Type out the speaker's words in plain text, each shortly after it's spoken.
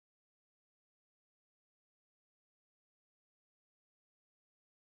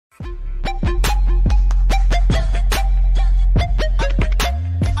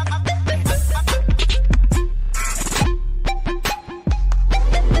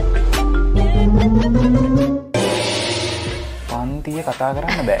පන්තියේ කතා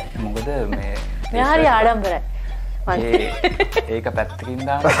කරන්න බෑ. මොකද මේ මෙයා හරි ආඩම්බරයි. ඒක පැත්තකින්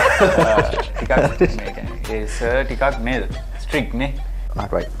දාන්න ටිකක් මේ කියන්නේ ඒ සර් ටිකක් නේද ස්ට්‍රික්ට් නේ.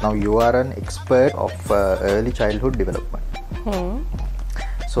 Alright, now you are an expert of early childhood development.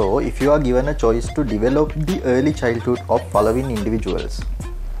 So if you are given a choice to develop the early childhood of following individuals,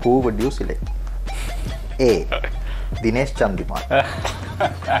 who would you select? A. Dinesh Chandimal.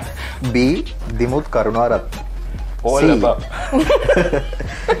 B. Dimuth Karunaratne. All above.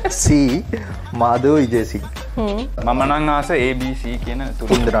 C. Madhav Vijay Singh. මම නම් ආස ABC කියන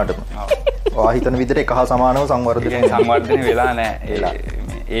තුන්දෙනාටම. ඔයා හිතන විදිහට එක හා සමානව සංවර්ධනය වෙලා නැහැ.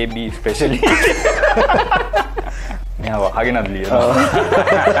 AB specially. මෙයා වහගෙනත්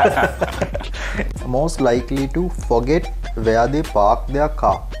ලියනවා. Most likely to forget where they park their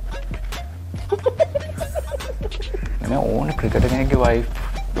car. මම ඕන ක්‍රිකටර් කෙනෙක්ගේ වයිෆ්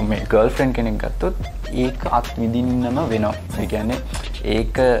මේ ගර්ල්ෆ්‍රෙන්ඩ් කෙනෙක් ගත්තොත් ඒක අත් විඳින්නම වෙනවා. ඒ කියන්නේ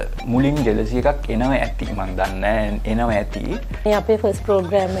ඒක මුලින් ජෙලසි එකක් එනවා ඇති මම දන්නේ එනවා ඇති. මේ අපේ ෆස්ට්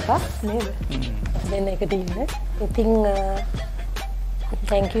ප්‍රෝග්‍රෑම් එක නේද? දෙන්න එකට ඉන්න. ඉතින්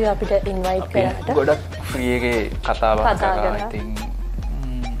thank you අපිට ඉන්වයිට් කරාට. ගොඩක් ෆ්‍රී එකේ කතාවක් කරා. ඉතින්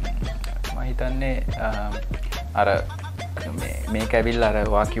මම හිතන්නේ අර මේක ඇවිල්ලා අර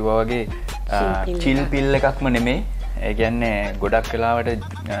වා කිව්වා වගේ චිල් පිල් එකක්ම නෙමෙයි. ඒ කියන්නේ ගොඩක් වෙලාවට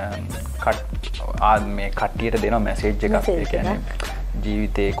මේ කට්ටියට දෙන මැසේජ් එකක්. ඒ කියන්නේ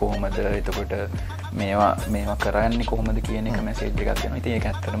ජීවිතේ කොහොමද එතකොට මේවා කරන්නේ කොහොමද කියන එක මැසේජ් එකක් දෙනවා. ඉතින් ඒක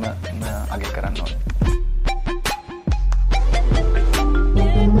ඇත්තටම අගය කරන්න ඕනේ.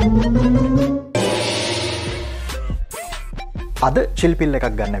 අද චිල්පිල් එකක්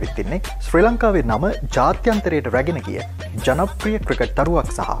ගන්න විත්තින්නේ ශ්‍රී ලංකාවේ නම ජාත්‍යන්තරයට රැගෙන ගිය ජනප්‍රිය ක්‍රිකට් තරුවක්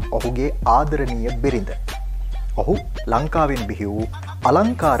සහ ඔහුගේ ආදරණීය බිරිඳ. ඔහු ලංකාවෙන් බිහි වූ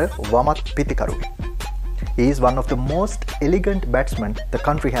අලංකාර වමත් පිතිකරුවෙක්. He is one of the most elegant batsmen the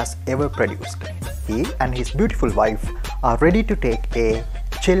country has ever produced. He and his beautiful wife are ready to take a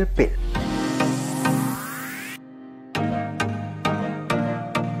chill pill.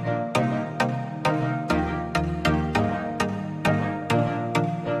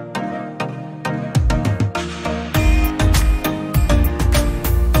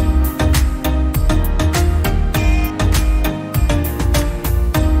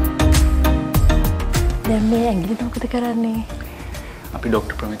 කරන්නේ අපි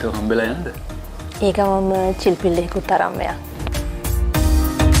ඩොක්ටර් ප්‍රමිතව හම්බෙලා යන්නද? ඒක මම චිල්පිල් එකකුත් අරන් මෙයා.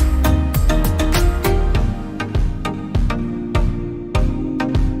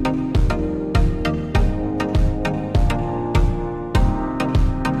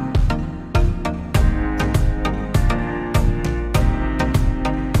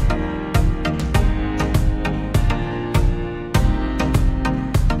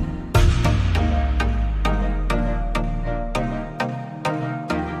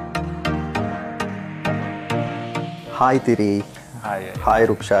 Hi Thiri. Hi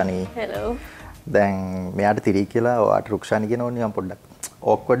Rukshani. Hello. දැන් මෙයාට Thiri කියලා ඔයාට Rukshani කියන ඕනේ මම පොඩ්ඩක්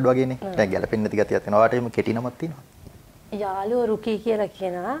awkward වගේනේ. දැන් ගැලපෙන්නේ නැති ගතියක් තියෙනවා. ඔයාට එහෙම කෙටි නමක් තියෙනවා? යාළුවෝ රුකී කියලා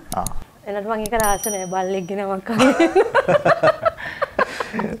කියනවා. එනට මම ඒක රාස නෑ බල්ලෙක්ගේ නමක් වගේ.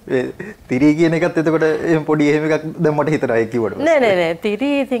 Thiri කියන එකත් එතකොට එහෙම පොඩි එහෙම එකක් දැන් මට හිතනවා ඒක කිව්වට. නෑ Thiri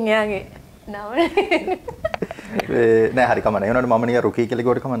ඉතින් එයාගේ නම නෑ හරි කමන්නේ. ඒ වුණාට මම නිකන් රුකී කියලා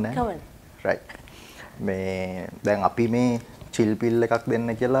කිව්වට කමන්නේ නෑ. කමන්නේ. right. මේ දැන් අපි මේ චිල් පිල් එකක් දෙන්න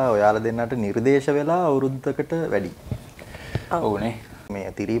කියලා ඔයාලා දෙන්නට නිර්දේශ වෙලා අවුරුද්දකට වැඩි. ඔව්නේ.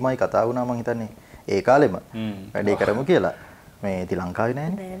 මේ තිරීමයි කතා වුණා මං හිතන්නේ ඒ කාලෙම වැඩේ කරමු කියලා. මේ ඉති ලංකාවේ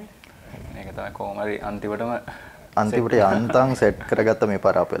නෑනේ. මේක තමයි කොහොම හරි අන්තිමට යන්තම් සෙට් කරගත්ත මේ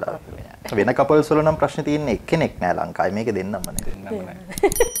පාර අප වෙලා. වෙන කපල්ස් වල නම් ප්‍රශ්නේ තියෙන්නේ එක්කෙනෙක් නෑ ලංකාවේ. මේක දෙන්නම නෑ.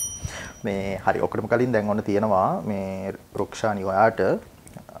 මේ හරි ඔකටම කලින් දැන් ඔන්න තියෙනවා මේ රුක්ෂානි ඔයාට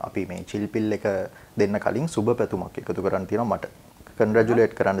අපි මේ චිල් පිල් එක දෙන්න කලින් සුබ පැතුමක් එකතු කරන්න තියෙනවා මට.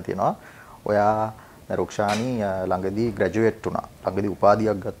 කන්ග්‍රැචුලේට් කරන්න තියෙනවා. ඔයා රුක්ෂානි ළඟදී ග්‍රැජුවේට් වුණා. ළඟදී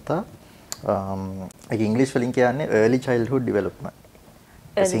උපාධියක් ගත්තා. ඒක ඉංග්‍රීසි වලින් කියන්නේ early childhood development.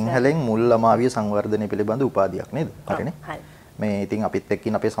 සිංහලෙන් මුල් ළමාවිය සංවර්ධනය පිළිබඳ උපාධියක් නේද? හරිනේ. මේ ඉතින් අපිත්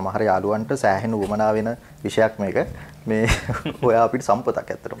එක්කින් අපේ සමහර යාළුවන්ට සෑහෙන උවමනා වෙන විෂයක් මේක. මේ ඔයා අපිට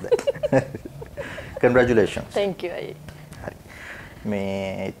සම්පතක් ඇත්තටම දැන්. Congratulations. Thank you.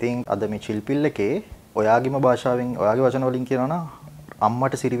 මේ ඉතින් අද මේ චිල් පිල් එකේ ඔයාගේම භාෂාවෙන් ඔයාගේ වචන වලින් කියනවා නම්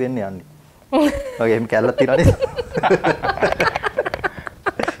අම්මට සිරි වෙන්න යන්නේ. ඔය එහෙම කැල්ලක් තියනනේ.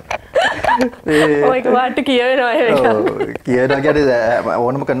 ඔයක වාට කියවෙනවා ඒක. කියනවා කියන්නේ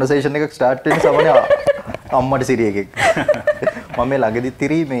ඕනම කන්වර්සේෂන් එකක් ස්ටාර්ට් වෙන සමනේ අම්මට සිරි එකෙක්. මම මේ ළඟදිත්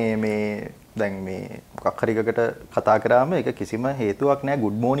තිරි මේ දැන් මේ මොකක් හරි එකකට කතා කරාම ඒක කිසිම හේතුවක් නැහැ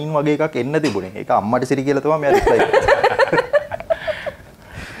good morning වගේ එකක් එන්න තිබුණේ. ඒක අම්මට සිරි කියලා තමයි මම රිප්ලයි කරේ.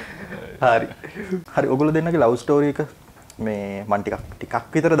 හරි. හරි ඔයගොල්ලෝ දෙන්නගේ ලව් ස්ටෝරි එක මේ මම ටිකක්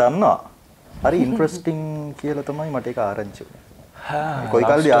විතර දන්නවා. හරි ඉන්ටරෙස්ටිං කියලා තමයි මට ඒක ආරංචි වුණේ. කොයි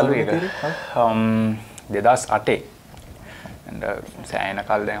කාලේද යාළුවෙක් හිටියේ? 2008. and සෑහෙන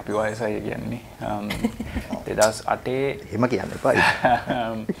කාලෙ දැන් අපි වයසයි කියන්නේ. 2008 එහෙම කියන්න එපා.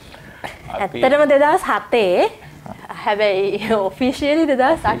 ඇත්තටම 2007 හැබැයි ඔෆිෂියලි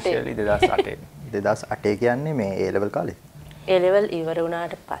 2008. 2008 කියන්නේ මේ A level කාලේ. A level ඉවර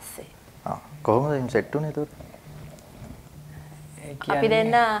වුණාට පස්සේ. කොහොමද එහෙම සෙට් වුනේ එතකොට? අපි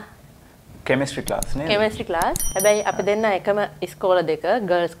දෙන්න chemistry class නේ. chemistry class. හැබැයි අපි දෙන්න එකම ඉස්කෝල දෙක,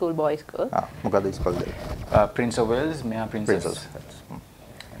 girls school boys school. මොකද ඉස්කෝල දෙක? Prince of Wales, මෙයා princess.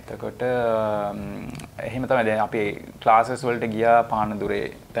 එතකොට එහෙම තමයි දැන් අපි classes වලට ගියා පානදුරේ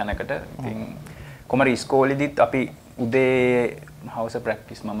තැනකට. ඉතින් කොමරි ඉස්කෝලේදීත් අපි උදේ house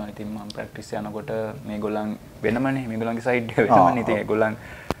practice මම practice යනකොට මේගොල්ලන් වෙනමනේ මේගොල්ලන්ගේ side එක වෙනමනේ. ඉතින් ඒගොල්ලන්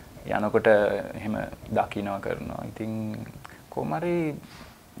යනකොට එහෙම දකින්නවා කරනවා. ඉතින් කොමරි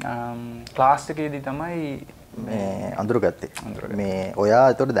ක්ලාස් එකේදී තමයි මේ අඳුරගත්තේ. මේ ඔයා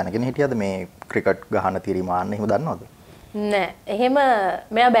ඒතකොට දැනගෙන හිටියද මේ ක්‍රිකට් ගහන තිරිමාන්න එහෙම දන්නවද? නෑ. එහෙම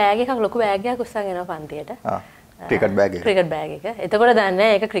මෙයා බෑග් එකක් ලොකු බෑග් එකක් උස්සන් එනවා පන්තියට. ක්‍රිකට් බෑග් එක. ක්‍රිකට් බෑග් එක. එතකොට දන්නේ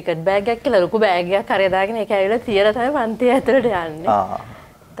නෑ ඒක ක්‍රිකට් බෑග් එකක් කියලා ලොකු බෑග් එකක් හරිය දාගෙන ඒක ඇවිල්ලා තියලා තමයි පන්තිය ඇතුළට යන්නේ.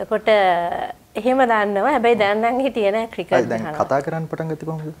 එතකොට එහෙම දන්නවා. හැබැයි දැන් නම් හිටියේ නෑ ක්‍රිකට් ගහනවා. දැන් කතා කරන්න පටන් ගත්තේ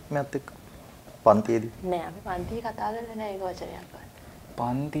කොහොමද මෙයාත් එක්ක? පන්තියේදී. නෑ අපි පන්තියේ කතා කරලා නෑ ඒක වචනයක්.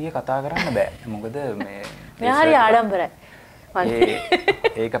 පන්තියේ කතා කරන්න බෑ. මොකද මේ මෙයා හරි ආඩම්බරයි.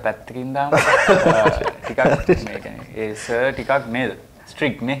 ඒක පැත්තකින් දාම ටිකක් මේ කියන්නේ ඒ සර් ටිකක් නේද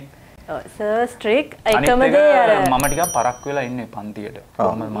ස්ට්‍රික්ට් නේ. ඔව් සර් ස්ට්‍රික්ට් එකම දේ අර මම ටිකක් පරක් වෙලා ඉන්නේ පන්තියට.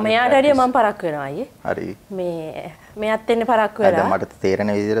 මෙයාට හරිය මම පරක් වෙනවා අයියේ. හරි. මේ මෙයාත් එන්නේ පරක් වෙලා. දැන් මට තේරෙන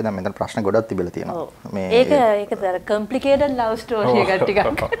විදිහට දැන් මෙතන ප්‍රශ්න ගොඩක් තිබිලා තියෙනවා. මේ ඒක අර කොම්ප්ලිකේටඩ් ලව් ස්ටෝරි එකක් ටිකක්.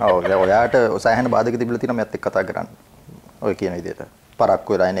 ඔව් දැන් ඔයාට සෑහෙන බාධක තිබිලා තියෙනවා මෙයාත් එක්ක කතා කරන්න. ඔය කියන විදිහට. පරක්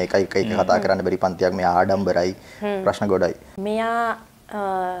වෙලා ඉන්නේ එක කතා කරන්න බැරි පන්තියක් මෙයා ආඩම්බරයි ප්‍රශ්න ගොඩයි.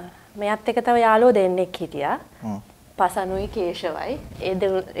 මෙයාත් එක්ක තව යාළුවෝ දෙන්නෙක් හිටියා. පසනුයි කේෂවයි.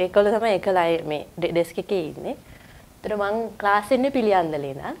 ඒකවල තමයි එකලයි මේ ඩෙස්ක් එකේ ඉන්නේ. ඒතර මං ක්ලාස් එකේ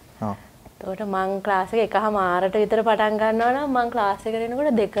පිළියන්දලේ නා. එතකොට මං ක්ලාස් එක එකමාරට විතර පටන් ගන්නවා නම් මං ක්ලාස් එකට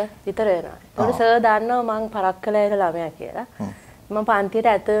එනකොට 2 විතර වෙනවා. ඒතකොට සර් දන්නවා මං පරක් කළා ඉන්න ළමයා කියලා. මම පන්තියට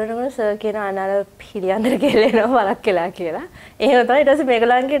ඇතුළට වෙනකොට සර් කියනවා අනාල පිළියන්දර කෙල්ලෙනවා පරක් කළා කියලා. එහෙම තමයි ඊට පස්සේ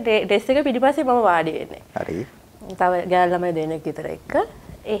මේගොල්ලන්ගේ ටෙස්ට් එක පිටිපස්සේ මම වාඩි වෙන්නේ. හරි. තව ගෑල් ළමයි දෙන්නෙක් විතර එක්ක.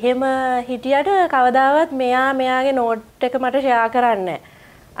 එහෙම හිටියට කවදාවත් මෙයාගේ නෝට් එක මට ෂෙයා කරන්නේ නැහැ.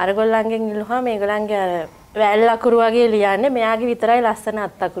 අරගොල්ලන්ගෙන් ඉල්ලුවා මේගොල්ලන්ගේ අර වැල් අකුරු වගේ ලියන්නේ මෙයාගේ විතරයි ලස්සන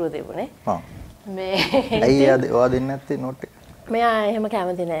අත් අකුරු දෙමුනේ. මේ ඇයි ඔයා දෙන්නේ නැත්තේ නෝට් එක? මෙයා එහෙම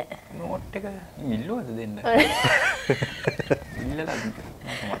කැමති නැහැ. නෝට් එක ඉල්ලුවද දෙන්න?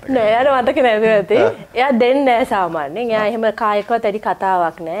 නෑ යාර මතක නැතුව ඇති. එයා දෙන්නේ නැහැ සාමාන්‍යයෙන්. එයා එහෙම කායකවත් ඇති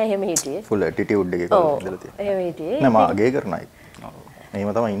කතාවක් නැහැ. එහෙම හිටියේ. ෆුල් ඇටිටියුඩ් එකේ ඉඳලා තියෙනවා. එහෙම හිටියේ. නෑ මම අගේ කරනයි. එහෙම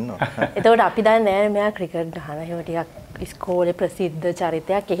තමයි ඉන්නවා. එතකොට අපි දන්නේ නැහැ මෙයා ක්‍රිකට් ගහන එහෙම ටිකක් ඉස්කෝලේ ප්‍රසිද්ධ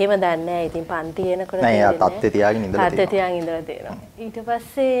චරිතයක් එහෙම දන්නේ නැහැ. ඉතින් පන්ති එනකොට නෑ එයා තත්ත්වේ තියාගෙන ඉඳලා තියෙනවා. තත්ත්වේ තියාගෙන ඉඳලා තියෙනවා. ඊට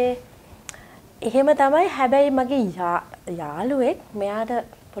පස්සේ එහෙම තමයි. හැබැයි මගේ යාළුවෙක් මෙයාට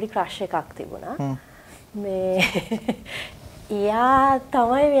පොඩි ක්‍රෂ් එකක් තිබුණා. මේ එයා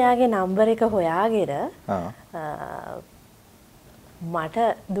තමයි මෙයාගේ නම්බර් එක හොයාගෙන මට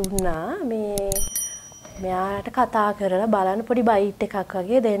දුන්නා මේ මෙයාට කතා කරලා බලන්න පොඩි බයිට් එකක්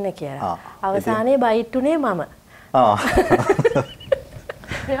වගේ දෙන්න කියලා. අවසානයේ බයිට් උනේ මම.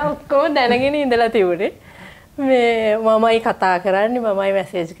 මෙයා ඔක්කොම දැනගෙන ඉඳලා තිබුණේ. මේ මමයි කතා කරන්නේ මමයි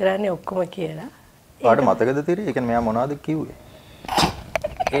මැසේජ් කරන්නේ ඔක්කොම කියලා. ඔයාට මතකද තිරි? ඒ කියන්නේ මෙයා මොනවද කිව්වේ?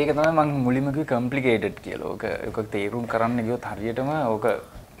 ඒක තමයි මම මුලින්ම කිව්වේ කොම්ප්ලිකේටඩ් කියලා. ඕක තේරුම් කරන්න ගියොත් හරියටම ඕක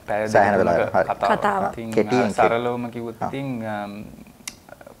සෑහෙන වෙලාවක් කතාවක්. ඉතින් සරලවම කිව්වොත් ඉතින්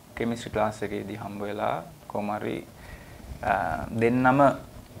කෙමිස්ට්‍රි ක්ලාස් එකේදී හම්බ වෙලා කොමාරි දෙන්නම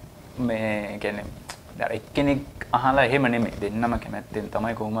මේ කියන්නේ එක්කෙනෙක් අහලා එහෙම නෙමෙයි දෙන්නම කැමැත්තෙන්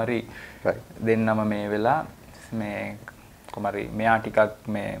තමයි කොමාරි දෙන්නම මේ වෙලා මේ කොමාරි මෙයා ටිකක්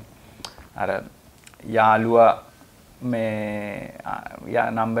මේ අර යාළුවා මේ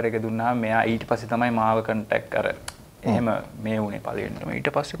නම්බර් එක දුන්නාම මෙයා ඊට පස්සේ තමයි මාව කන්ටැක්ට් කර එහෙම මේ වුණේ පළවෙනිටම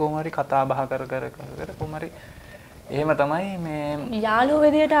ඊට පස්සේ කොහොම හරි කතා බහ කර කොහොම හරි එහෙම තමයි මේ යාළුවෝ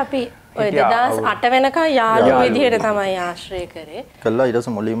විදියට අපි ඔය 2008 වෙනකන් යාළුවෝ විදියට තමයි ආශ්‍රය කරේ. කළා ඊට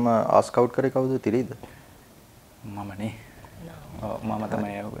පස්සේ මුලින්ම ආස්ක් අවුට් කරේ කවුද තිරීද? මමනේ. ඔව් මම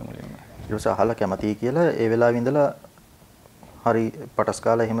තමයි ආවේ මුලින්ම. ඊට පස්සේ අහලා කැමතියි කියලා ඒ වෙලාවෙ ඉඳලා හරි පටස්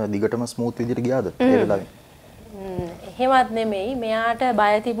කාලා එහෙම දිගටම ස්මූත් විදියට ගියාද ඒ වෙලාවෙ? එහෙමත් නෙමෙයි. මෙයාට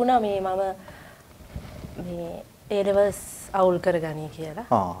බය තිබුණා මේ මම මේ A levels අවුල් කරගනී කියලා.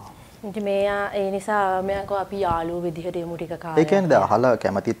 ඉතින් මෙයා ඒ නිසා මෙයා කෝ අපි යාළුවෝ විදිහට යමු ටික කාලයක්. ඒ කියන්නේ දැන් අහලා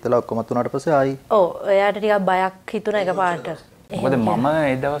කැමතිත් වෙලා ඔක්කොම තුනට පස්සේ ආයි. ඔව් එයාට ටිකක් බයක් හිතුණා එකපාරට. මොකද මම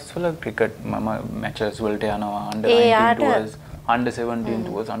ඒ දවස්වල ක්‍රිකට් මම මැචස් වලට යනවා under 19 tours under 17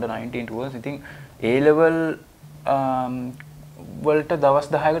 tours under 19 tours ඉතින් A level වලට දවස්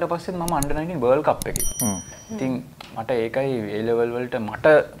 10කට පස්සේ මම under 19 world cup එකේ. ඉතින් මට ඒකයි A level වලට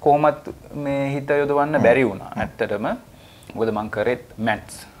මට කොහොමත් මේ හිත යොදවන්න බැරි වුණා. ඇත්තටම මොකද මම කරෙත්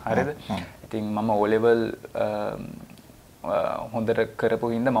maths හරිද? ඉතින් මම O level හොඳට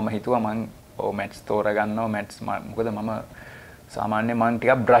කරපු හින්දා මම හිතුවා මම maths තෝරගන්නවා maths මොකද මම සාමාන්‍ය මම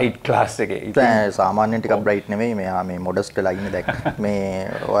ටිකක් බ්‍රයිට් ක්ලාස් එකේ. ඉතින් සාමාන්‍යයෙන් ටිකක් බ්‍රයිට් නෙමෙයි මෙයා මේ මොඩස්ට් වෙලා ඉන්නේ දැන්. මේ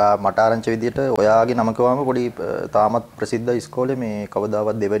ඔයා මට ආරංචි විදියට ඔයාගේ නම කිව්වම පොඩි තාමත් ප්‍රසිද්ධ ඉස්කෝලේ මේ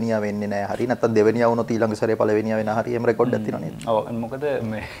කවදාවත් දෙවෙනියා වෙන්නේ නැහැ. හරි නැත්නම් දෙවෙනියා වුණොත් ඊළඟ සැරේ පළවෙනියා වෙනා හරි එහෙම රෙකෝඩ් එකක් තියෙනවා නේද? ඔව් මොකද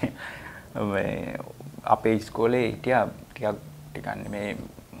මේ අපේ ඉස්කෝලේ හිටියා ටිකක් මේ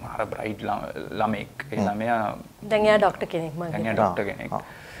අර බ්‍රයිට් ළමෙක්. ඒ ළමයා දැන් එයා ડોක්ටර් කෙනෙක් මම. දැන් එයා ડોක්ටර් කෙනෙක්.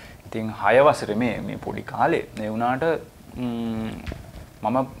 ඉතින් 6 වසරේ මේ පොඩි කාලේ ඒ වුණාට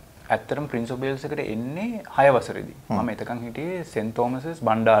මම ඇත්තටම ප්‍රින්ස් ඔෆ් වේල්ස් එකට එන්නේ 6 වසරේදී. මම එතකන් හිටියේ සෙන්ට් තෝමසස්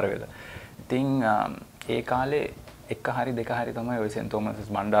බණ්ඩාරවැල. ඉතින් ඒ කාලේ එක හරි දෙක හරි තමයි ওই සෙන්ට් තෝමසස්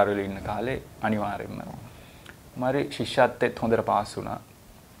බණ්ඩාරවැල ඉන්න කාලේ අනිවාර්යෙන්ම. මම ශිෂ්‍යත්වෙත් හොඳට පාස් වුණා.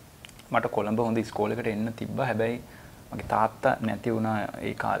 මට කොළඹ හොඳ ඉස්කෝලේකට එන්න තිබ්බා. හැබැයි මගේ තාත්තා නැති වුණා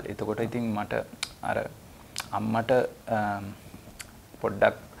ඒ කාලේ. එතකොට ඉතින් මට අර අම්මට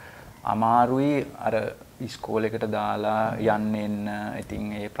පොඩ්ඩක් අමාරුයි අර ඉස්කෝලේකට දාලා යන්න එන්න. ඉතින්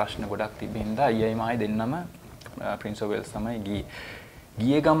ඒ ප්‍රශ්න ගොඩක් තිබෙනවා. අයියයි මායි දෙන්නම ප්‍රින්ස් ඔෆ් වේල්ස් තමයි ගියේ.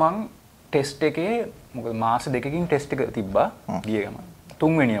 ගියේ ගමන් ටෙස්ට් එකේ මොකද මාස දෙකකින් ටෙස්ට් එක තිබ්බා. ගියේ ගමන්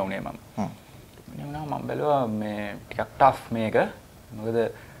තුන්වෙනියා වුණේ මම. මම බැලුවා මේ ටිකක් ටෆ් මේක. මොකද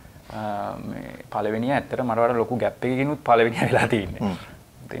මේ පළවෙනියා ඇත්තට මට වඩා ලොකු ગેප් එකකිනුත් පළවෙනියා වෙලා තින්නේ.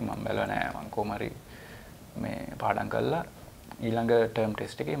 ඉතින් මම බැලුවා නෑ මම කොහොම හරි මේ පාඩම් කළා ඊළඟ ටර්ම්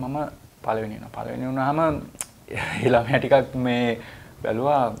ටෙස්ට් එකේ මම පළවෙනි වෙනවා. පළවෙනි වුණාම ඒ ළමයා ටිකක් මේ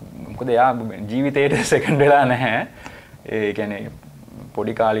බැලුවා මොකද එයා ජීවිතේට සෙකන්ඩ් වෙලා නැහැ. ඒ කියන්නේ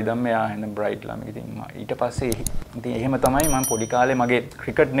පොඩි කාලේ ඉඳන් මෙයා එන බ්‍රයිට් ළමයි. ඉතින් ඊට පස්සේ ඉතින් එහෙම තමයි මම පොඩි කාලේ මගේ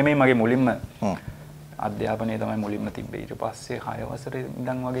ක්‍රිකට් නෙමෙයි මගේ මුලින්ම අධ්‍යාපනය තමයි මුලින්ම තිබ්බේ. ඊට පස්සේ 6 වසරේ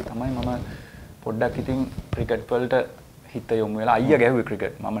ඉඳන් වගේ තමයි මම පොඩ්ඩක් ඉතින් ක්‍රිකට් වලට හිත යොමු වෙලා අයියා ගැහුවේ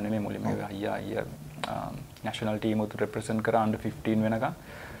ක්‍රිකට්. මම නෙමෙයි මුලින්ම අයියා national team උත් represent කරා under 15 වෙනකම්.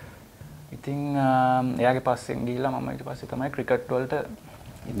 ඉතින් එයාගේ පස්සෙන් ගිහිල්ලා මම ඊට පස්සේ තමයි ක්‍රිකට් වලට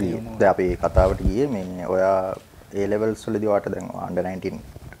ඉතින් දැන් අපි කතාවට ගියේ මේ ඔයා A levels වලදී වාට දැන් under 19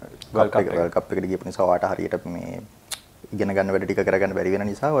 World Cup එකට ගියපු නිසා වාට හරියට මේ ඉගෙන ගන්න වැඩ ටික කරගන්න බැරි වෙන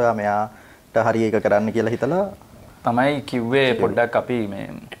නිසා ඔයා මෙයාට හරිය එක කරන්න කියලා හිතලා තමයි කිව්වේ පොඩ්ඩක් අපි මේ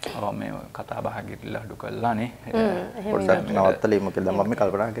කතා බහ ගිරලා අඩු කළා නේ. පොඩ්ඩක් නවත්තලා මොකද මම මේ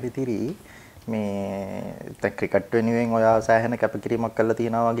කල්පනා කරේ තිරි මේ දැන් ක්‍රිකට් වෙනුවෙන් ඔයා සෑහෙන කැපකිරීමක් කළා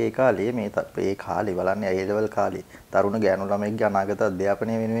තියෙනවා වගේ ඒ කාලේ මේ කාලේ බලන්නේ A level කාලේ තරුණ ගෑනු ළමයිගේ අනාගත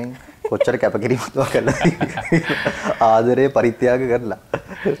අධ්‍යාපනය වෙනුවෙන් කොච්චර කැපකිරීමක් කළා ආදරේ පරිත්‍යාග කරලා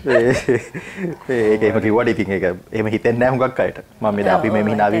ඒකම කිව්වට ඉතින් ඒක එහෙම හිතෙන්නේ නැහැ හුඟක් අයට මම මේ අපි මේ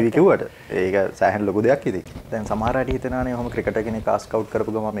හිනාවි කිව්වට ඒක සෑහෙන ලොකු දෙයක් ඉතින් දැන් සමහර අය හිතනවානේ ඔහොම ක්‍රිකට් කෙනෙක් ස්කවුට්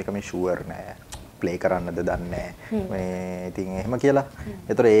කරපු ගමන් මේක මේ ෂුවර් නෑ ප්ලේ කරන්නද දන්නේ මේ ඉතින් එහෙම කියලා.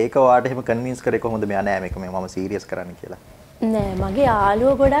 ඒතර ඒක වාට එහෙම කන්වින්ස් කරේ කොහොමද මෙයා නෑ මේක මම සීරියස් කරන්න කියලා. නෑ මගේ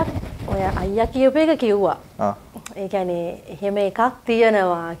යාළුවෝ ගොඩක් ඔය අයියා කියපු එක කිව්වා. ඒ කියන්නේ එහෙම එකක්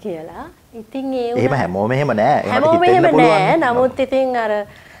තියනවා කියලා. ඉතින් ඒ එහෙම හැමෝම එහෙම නෑ. හැමෝම එහෙම නෑ. නමුත් ඉතින් අර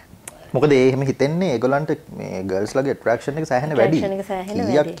මොකද ඒ එහෙම හිතෙන්නේ ඒගොල්ලන්ට මේ ගර්ල්ස් ලගේ ඇට්‍රැක්ෂන් එක සෑහෙන වැඩි.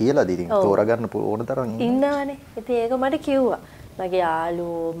 කීයක් කියලාද ඉතින් තෝරගන්න ඕන තරම් ඉන්නවනේ. ඉතින් ඒක මට කිව්වා. මගේ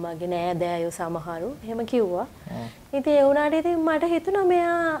යාළුවෝ මගේ නෑදෑයෝ සමහරු එහෙම කිව්වා. ඉතින් ඒ වුණාට ඉතින් මට හිතුණා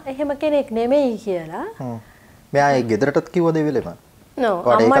මෙයා එහෙම කෙනෙක් නෙමෙයි කියලා. මෙයා ඒ ගෙදරටත් කිව්වද ඒ වෙලෙම? නෝ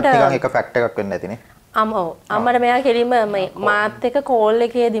අම්මට නිකන් එක ෆැක්ට් එකක් වෙන්න ඇතිනේ. අම්මට මෙයා කෙලින්ම මාත් එක්ක කෝල්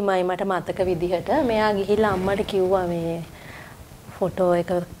එකේදීමයි මට මතක විදිහට මෙයා ගිහිල්ලා අම්මට කිව්වා මේ ෆොටෝ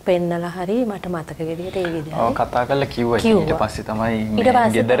එක පෙන්නලා හරි මට මතක විදිහට ඒ විදිහට. ඔව් කතා කරලා කිව්වා. ඊට පස්සේ තමයි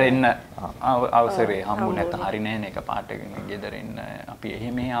ගෙදර එන්න අවසරේ හම්බුනේ නැත්නම් හරි නෑනේ එක පාටකින් ගෙදර එන්න අපි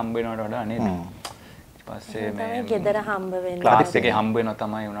එහෙම හම්බ වෙනවට වඩා නේද? ඊට පස්සේ මේ ගෙදර හම්බ වෙන්න ක්ලාස් එකේ හම්බ වෙනවා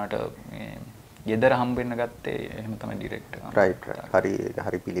තමයි උනාට මේ ගෙදර හම්බ වෙන්න ගත්තේ එහෙම තමයි ඩිරෙක්ට්. රයිට්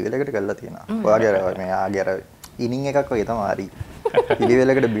හරි පිළිවෙලකට කරලා තියෙනවා. ඔයාගේ අර මෙයාගේ අර ඉනින් එකක් වගේ තමයි හරි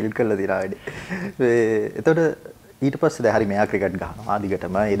පිළිවෙලකට බිල්ඩ් කරලා තියෙනවා වැඩි. එතකොට ඊට පස්සේ දැන් හරි මෙයා ක්‍රිකට් ගහනවා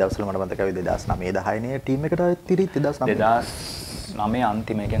ආදිකටම ඒ දවස්වල මට මතකයි 2009 10 නේ ටීම් එකට ආයෙත් තිරිත් 2009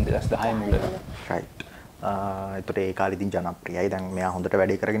 අන්තිම ඒ කියන්නේ 2010 මුල. රයිට්. ඒතකොට ඒ කාලේ ඉතින් ජනප්‍රියයි. දැන් මෙයා හොඳට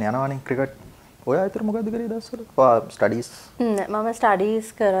වැඩේ කරගෙන යනවානේ ක්‍රිකට්. ඔය අතර මොකද්ද කරේ දවස්වල? ඔයා ස්ටඩීස්? මම ස්ටඩීස්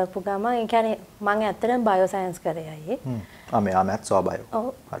කරපු ගමන් ඒ කියන්නේ මම ඇත්තටම බයෝ සයන්ස් කරේ අයියේ. මෙයා මැත්ස් සෝ බයෝ. ඔව්.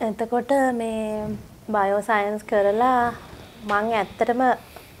 එතකොට මේ බයෝ සයන්ස් කරලා මම ඇත්තටම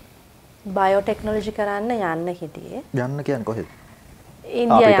බයෝ ටෙක්නොලොජි කරන්න යන්න හිටියේ. යන්න කියන්නේ කොහෙද?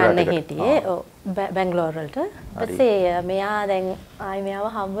 ඉන්දියා යන්න හිටියේ. ඔව්. බැංගලෝර වලට. ඊපස්සේ මෙයා දැන් ආයි මෙයාව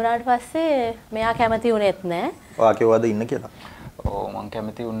හම්බුනාට පස්සේ මෙයා කැමති වුණෙත් නෑ. ඔයා කිව්වද ඉන්න කියලා? ඔව් මං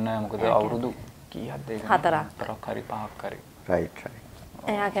කැමති වුණේ නෑ මොකද අවුරුදු කීයක්ද ඒක? 4ක් හරි 5ක් හරි. රයිට්.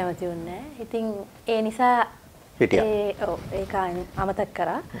 එයා කැමති වුණේ නෑ. ඉතින් ඒ නිසා හිටියා. ඔව් ඒක අමතක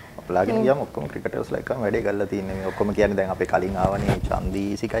කරා. අපලාගෙන ගියාම ඔක්කොම ක්‍රිකටර්ස්ලා එක්කම වැඩේ ගල්ලා තින්නේ මේ ඔක්කොම කියන්නේ දැන් අපේ කලින් ආවනේ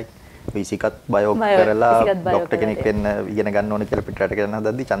චන්දීසිකයි. විසිකත් බයෝ කරලා ડોක්ටර් කෙනෙක් වෙන්න ඉගෙන ගන්න ඕන කියලා පිටරට කරන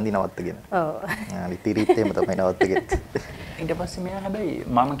හදද්දි චන්දි නවත්තගෙන. ඔව්. තිරිත් එහෙම තමයි නවත්තගෙන. ඊට පස්සේ මෙයා හැබැයි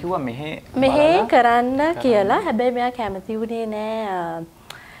මම කිව්වා මෙහෙ කරන්න කියලා. හැබැයි මෙයා කැමති වුණේ නෑ.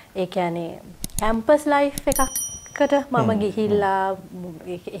 ඒ කියන්නේ කැම්පස් ලයිෆ් එකකට මම ගිහිල්ලා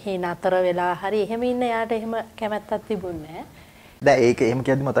එහෙ නතර වෙලා හරි එහෙම ඉන්න යාට එහෙම කැමැත්තක් තිබුණේ නෑ. දැන් ඒක එහෙම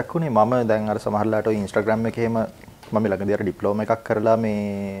කියද්දි මතක් වුණේ මම දැන් අර සමහරලාට ඔය ඉන්ස්ටාග්‍රෑම් එකේ එහෙම මම ළඟදී අර ඩිප්ලෝමා එකක් කරලා මේ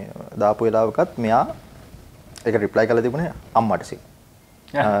දාපු වෙලාවකත් මෙයා ඒක රිප්ලයි කරලා තිබුණේ අම්මට සි.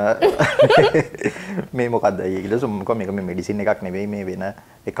 මේ මොකද්ද අයියේ කියලා සොම්කෝ මේක මේ මෙඩිසින් එකක් නෙවෙයි මේ වෙන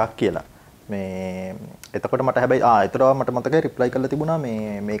එකක් කියලා. මේ එතකොට මට හැබැයි ඒතරව මට මතකයි රිප්ලයි කරලා තිබුණා මේ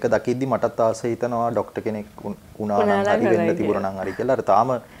මේක දකිද්දි මටත් ආස හිතනවා ડોක්ටර් කෙනෙක් වුණා නම් හරි වෙන්න තිබුණා නම් හරි කියලා අර තාම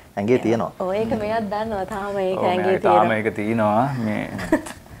ඇඟේ තියෙනවා. ඔව් ඒක මෙයාත් දන්නවා තාම ඒක ඇඟේ තියෙනවා. තාම ඒක තියෙනවා මේ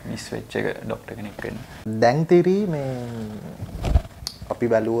මිස් වෙච්ච එක ડોක්ටර් කෙනෙක් වෙන්න. දැන් තිරි මේ අපි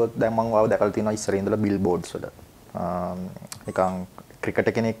බැලුවොත් දැන් මම වාව දැකලා තියෙනවා ඉස්සර ඉඳලා බිල් බෝඩ්ස් වල. නිකන් ක්‍රිකට්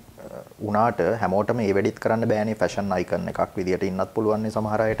කෙනෙක් වුණාට හැමෝටම ඒ වැඩිත් කරන්න බෑනේ ෆැෂන් අයිකන් එකක් විදියට ඉන්නත් පුළුවන් නේ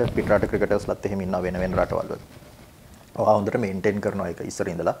සමහර අයට පිටරට ක්‍රිකටර්ස්ලාත් එහෙම ඉන්නවා වෙන වෙන රටවල් වල. ඔයා හොඳට මේන්ටේන් කරනවා ඒක ඉස්සර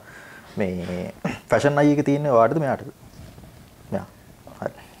ඉඳලා. මේ ෆැෂන් අයි එක තියෙන්නේ ඔයාටද මෙයාටද? මෙයා.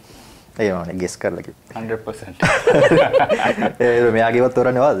 හරි. ඒ වගේ ගෙස් කරලා කිව්වා 100%. ඒ මෙයාගේවත්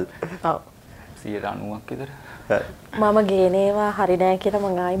තොරන්නේ වාද? ඔව් 90ක් විතර. මම ගේනේවා හරි නෑ කියලා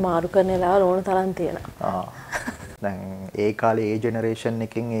මං ආයි මාරු කරන වෙලාවල ඕන තරම් තියෙනවා. දැන් ඒ කාලේ ඒ ජෙනරේෂන්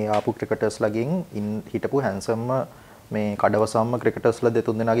එකෙන් ඒ ආපු ක්‍රිකටර්ස්ලාගෙන් හිටපු හැන්සම්ම මේ කඩවසම්ම ක්‍රිකටර්ස්ලා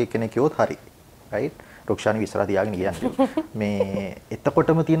දෙතුන් දෙනාගේ කෙනෙක් කිව්වොත් හරි. රයිට්? රුක්ෂානි විශ්රා තියාගෙන කියන්නේ. මේ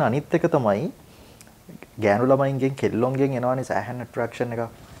එතකොටම තියෙන අනිත් එක තමයි ගෑනු ළමයින්ගෙන් කෙල්ලොන්ගෙන් එනවනේ සෑහෙන ඇට්‍රැක්ෂන් එක.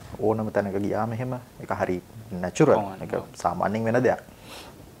 ඕනම තැනක ගියාම එහෙම ඒක හරි නැචරල් ඒක සාමාන්‍යයෙන් වෙන දෙයක්.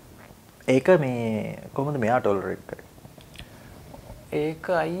 ඒක මේ කොහොමද මෙයා ටෝලරේට් කරේ? ඒක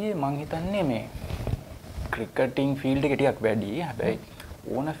අයියේ මං හිතන්නේ මේ ක්‍රිකටින් ෆීල්ඩ් එක ටිකක් වැඩි. හැබැයි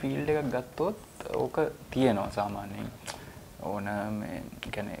ඕන ෆීල්ඩ් එකක් ගත්තොත් ඕක තියෙනවා සාමාන්‍යයෙන්. ඕන මේ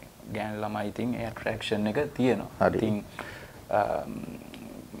කියන්නේ ගෑනු ළමයි ඉතින් ඒ ඇට්‍රැක්ෂන් එක තියෙනවා. ඉතින්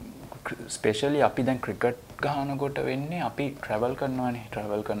ස්පෙෂලි අපි දැන් ක්‍රිකට් ගහනකොට වෙන්නේ අපි ට්‍රැවල් කරනවානේ.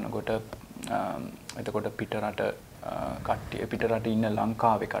 ට්‍රැවල් කරනකොට එතකොට පිටරට කට්ටිය පිටරට ඉන්න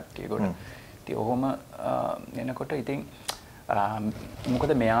ලංකාවේ කට්ටිය කොට. ඉතින් ඔහොම එනකොට ඉතින්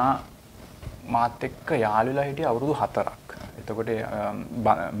මොකද මෙයා මාත් එක්ක යාළු වෙලා හිටිය අවුරුදු 4ක්. එතකොට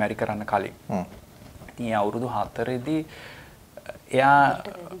මැරි කරන්න කලින්. ඉතින් ඒ අවුරුදු 4ේදී එයා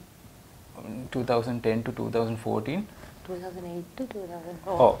 2010 to 2014 2008 to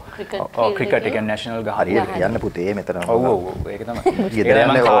 2000 ඔව් ක්‍රිකට් එක නැෂනල් ගහ හරියට කියන්න පුතේ මෙතන. ඔව් ඔව් ඒක තමයි. ගෙදර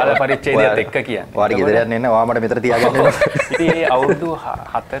යන්නේ කාල පරිච්ඡේදයත් එක්ක කියන්නේ. ඔයාලා ගෙදර යන්නේ නැහැ. ඔයා මට මෙතන තියාගන්න එනවා. ඉතින් ඒ අවුරුදු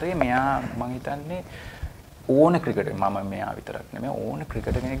 4 මෙයා මං හිතන්නේ ඕන ක්‍රිකට් මම මෙයා විතරක් නෙමෙයි ඕන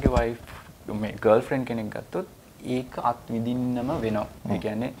ක්‍රිකට් කෙනෙක්ගේ වයිෆ් මේ ගර්ල්ෆ්‍රෙන්ඩ් කෙනෙක් ගත්තොත් ඒක අත් විඳින්නම වෙනවා. ඒ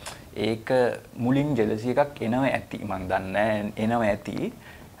කියන්නේ ඒක මුලින් ජෙලසි එකක් එනව ඇති. මං දන්නේ එනව ඇති.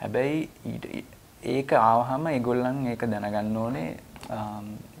 හැබැයි ඒක ආවහම ඒගොල්ලන් ඒක දැනගන්න ඕනේ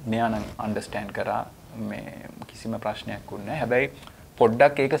මෙයා නම් අන්ඩර්ස්ටෑන්ඩ් කරා මේ කිසිම ප්‍රශ්නයක් වුණේ නැහැ. හැබැයි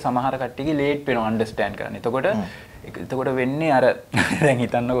පොඩ්ඩක් ඒක සමහර කට්ටියගේ ලේට් වෙනවා අන්ඩර්ස්ටෑන්ඩ් කරන්න. එතකොට වෙන්නේ අර දැන්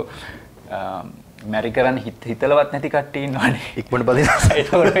හිතන්නකෝ මැරි කරන්න හිතලවත් නැති කට්ටිය ඉන්නවනේ. ඉක්මනට බදිනවා.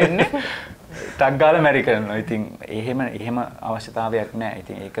 එතකොට වෙන්නේ ටක් ගාලා මැරි කරනවා. ඉතින් එහෙම අවශ්‍යතාවයක් නැහැ.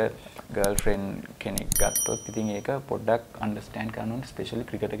 ඉතින් ඒක ගර්ල්ෆ්‍රෙන්ඩ් කෙනෙක් ගත්තොත් ඉතින් ඒක පොඩ්ඩක් අන්ඩර්ස්ටෑන්ඩ් කරන්න ඕනේ ස්පෙෂලි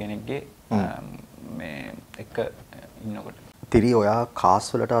ක්‍රිකට් කෙනෙක්ගේ මේ එක ඉන්නකොට. තිරි ඔයා කාස්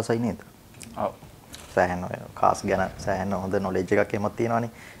වලට ආසයි නේද? ඔව්. සෑහෙන කාස් ගැන සෑහෙන හොඳ නොලෙජ් එකක් එමත්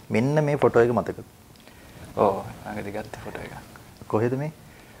තියෙනවානේ. මෙන්න මේ ෆොටෝ එක මතකද? ඔව් ළඟදී ගත්ත ෆොටෝ එක. කොහෙද මේ?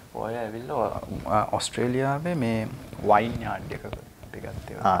 ඔය ඇවිල්ලා ඕස්ට්‍රේලියාවේ මේ වයින් යාඩ් එකක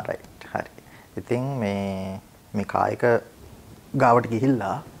ගත්තේ. රයිට් හරි. ඉතින් මේ කායක ගාවට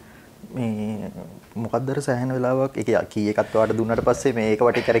ගිහිල්ලා මේ මොකක්ද අර සෑහෙන වෙලාවක් ඒක කී එකක් ඔයාලට දුන්නාට පස්සේ මේක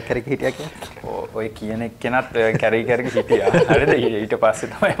වටේ කැරක් කැරක් හිටියා කියන්නේ. ඔය කියන එක්කෙනත් කැරි කැරක හිටියා. හරිද? ඊට පස්සේ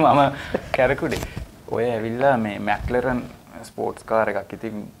තමයි මම කැරකුඩේ ඔය ඇවිල්ලා මේ මැක්ලරන් ස්පෝර්ට්ස් කාර් එකක්.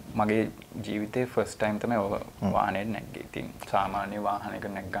 ඉතින් මගේ ජීවිතේ ෆස්ට් ටයිම් තමයි ඔය වාහනේ නැග්ගේ. ඉතින් සාමාන්‍ය වාහනයක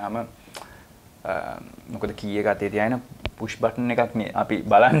නැග්ගාම මොකද කීයක අතේ තියාගෙන පුෂ් බටන් එකක් මේ අපි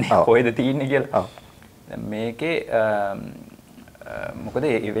බලන්නේ කොහෙද තියෙන්නේ කියලා. දැන් මේකේ මොකද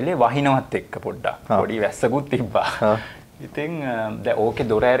ඒ වෙලේ වහිනවත් එක්ක පොඩ්ඩක් පොඩි වැස්සකුත් තිබ්බා. ඉතින් දැන් ඕකේ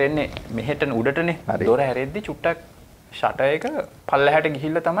දොර ඇරෙන්නේ මෙහෙට උඩටනේ. දොර ඇරෙද්දි චුට්ටක් ෂටර් එක පල්ලෙහාට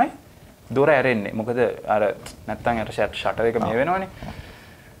ගිහිල්ලා තමයි දොර ඇරෙන්නේ. මොකද අර නැත්තම් අර ෂටර් එක මේ වෙනවනේ.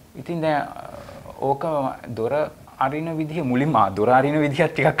 ඉතින් දැන් ඕක දොර අරින විදිහ මුලින්ම දොර අරින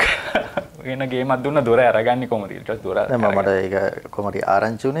විදිහත් ටිකක් වෙන ගේමක් දුන්නා. දොර අරගන්නේ කොහොමද? ඊට පස්සේ දොර මට ඒක කොහොමද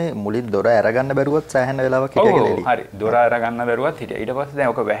ආරංචි උනේ මුලින් දොර අරගන්න බැරුවත් සෑහෙන වෙලාවක් හිටියකලෙලි. හරි. දොර අරගන්න බැරුවත් හිටියා. ඊට පස්සේ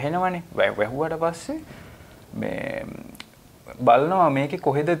දැන් ඔක වැහෙනවනේ. වැහුවට පස්සේ මේ බලනවා මේකේ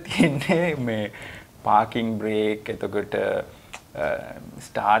කොහෙද තියෙන්නේ මේ පාකින් බ්‍රේක්, එතකොට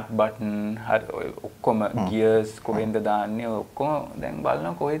ස්ටාර්ට් බටන්, ඔක්කොම ගියර්ස් කොහෙන්ද දාන්නේ ඔක්කොම දැන්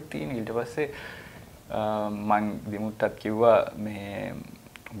බලනවා කොහෙද තියෙන්නේ. ඊට පස්සේ මං දිමුට්ටත් කිව්වා මේ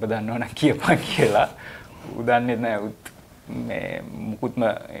ඔබ දන්නවනම් කියපන් කියලා. ඌ දන්නේ නැහැ. මේ මුකුත්ම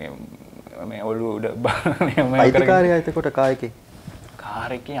මේ ඔළුව උඩ අයිතිකාරය එතකොට කායකේ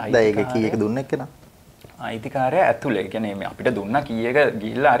කාර් එකේ දැන් ඒක කීයක දුන්නේ කියලා අයිතිකාරය ඇතුලේ. කියන්නේ මේ අපිට දුන්නා කීයක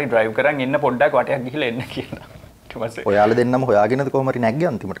ගිහිල්ලා හරි ඩ්‍රයිව් කරන් එන්න පොඩ්ඩක් වටයක් ගිහිල්ලා එන්න කියලා. ඊට පස්සේ ඔයාලා දෙන්නම හොයාගෙනද කොහොම හරි නැග්ගේ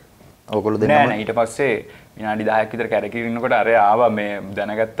අන්තිමට? ඕගොල්ලෝ දෙන්නම නෑ ඊට පස්සේ විනාඩි 10ක් විතර කැරකිරිනකොට අර ආවා මේ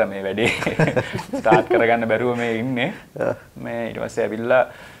දැනගත්තා මේ වැඩේ ස්ටාර්ට් කරගන්න බැරුව මේ ඉන්නේ. මේ ඊට පස්සේ ඇවිල්ලා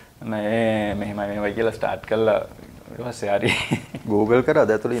මේ මෙහෙමයි කියලා ස්ටාර්ට් කළා. ඊට පස්සේ හරි Google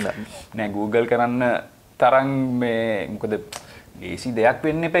කරාද ඇතුළේ ඉඳන්? නෑ Google කරන්න තරම් මේ මොකද ලේසි දෙයක්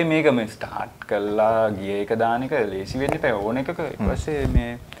වෙන්න එපා මේක මේ ස්ටාර්ට් කළා ගිය එක දාන එක ලේසි වෙන්න එපා ඕන එකක. ඊට පස්සේ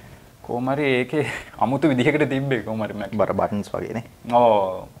මේ කොහොම හරි ඒකේ අමුතු විදිහකට තිබ්බේ කොහොම හරි මැක් බර බටන්ස් වගේ නේ. ඔව්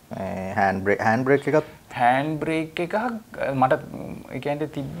හෑන්ඩ් බ්‍රේක් එකක් මට ඒ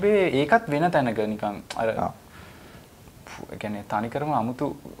කියන්නේ තිබ්බේ ඒකත් වෙන තැනක නිකන් අර ඒ කියන්නේ තනිකරම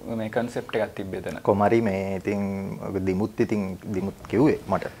අමුතු මේ concept එකක් තිබ්බේ එතන. කොහොම හරි මේ ඉතින් දිමුත් කිව්වේ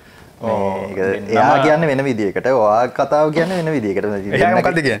මට. එයා කියන්නේ වෙන විදියකට, ඔයා කතාව කියන්නේ වෙන විදියකට. එයා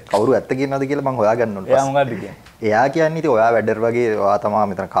මොකද්ද කියන්නේ? කවුරු ඇත්ත කියනවද කියලා මම හොයාගන්න ඕනේ. එයා මොකද්ද කියන්නේ? එයා කියන්නේ ඉතින් ඔයා වැඩර් වගේ, ඔයා තමයි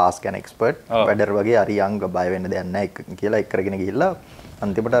මෙතන කාස් ගැන එක්ස්පර්ට්. වැඩර් වගේ හරි යංග බය වෙන්න දෙයක් නැහැ කියලා එක් කරගෙන ගිහිල්ලා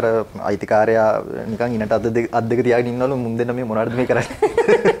අන්තිමට අර අයිතිකාරයා නිකන් ඉනට අත් දෙක තියාගෙන ඉන්නවලු මුන් දෙන්න මේ මොනවද මේ කරන්නේ?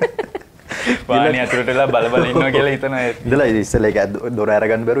 වාහනේ අතුරට වෙලා බල ඉන්නවා කියලා හිතන ඒ. ඉතලා ඉස්සෙල්ලා ඒක දොර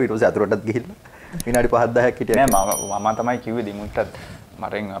අරගන්න බැරුව ඊට පස්සේ අතුරටත් ගිහිල්ලා විනාඩි 5-10ක් හිටියා. නෑ මම තමයි කිව්වේ දිමුට්ටත්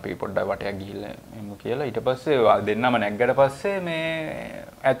මරෙන් අපි පොඩ්ඩක් වටයක් ගිහිල්ලා එමු කියලා. ඊට පස්සේ දෙන්නම නැග්ගට පස්සේ මේ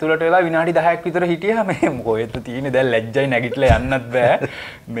ඇතුළට වෙලා විනාඩි 10ක් විතර හිටියා. මේ කොහෙද තියෙන්නේ දැන් ලැජ්ජයි නැගිටලා යන්නත් බෑ.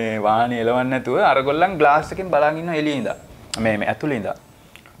 මේ වාහනේ එලවන්න නැතුව අරගොල්ලන් ග්ලාස් එකෙන් බලන් ඉන්නවා එළියේ ඉඳලා. මේ ඇතුළේ ඉඳලා.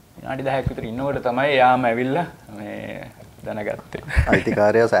 විනාඩි 10ක් විතර ඉන්නකොට තමයි යාම ඇවිල්ලා මේ දැනගත්තේ.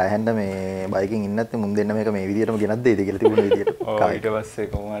 අයිතිකාරයා සෑහෙන්න මේ බයිකින් ඉන්නේ නැත්නම් මුන් දෙන්න මේක මේ විදියටම ගෙනත් දෙයිද කියලා තිබුණ විදියට. ඔව් ඊට පස්සේ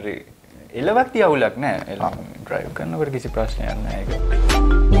කොහොම හරි එලවක් තියවුලක් නෑ. ඩ්‍රයිව් කරනකොට කිසි ප්‍රශ්නයක් නෑ ඒක.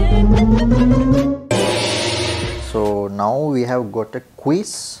 So now we have got a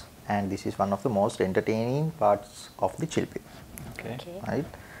quiz and this is one of the most entertaining parts of the chill pill. Okay. Right?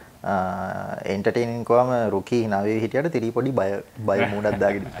 Entertaining කොහම රුකි නවේ හිටියට තිරි පොඩි බය මූඩක්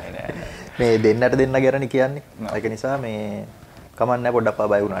දාගෙන මේ දෙන්නට දෙන්න ගැරණි කියන්නේ. ඒක නිසා මේ කමක් නැහැ පොඩ්ඩක්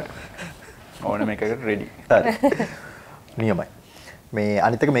බය වුණාට. ඕන මේකකට රෙඩි. හරි. නියමයි. මේ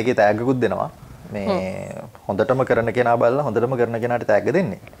අනිත් එක මේකේ තෑග්ගකුත් දෙනවා. මේ හොඳටම කරන කෙනා බලලා හොඳටම කරන කෙනාට තෑග්ග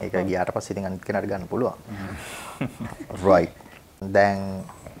දෙන්නේ. ඒක ගියාට පස්සේ ඉතින් අනිත් කෙනාට ගන්න පුළුවන්. right. දැන්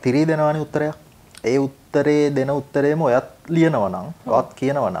තිරි දෙනවනේ උත්තරයක්. ඒ උත්තරේ දෙන උත්තරේම ඔයත් ලියනවා නම් ඔයත්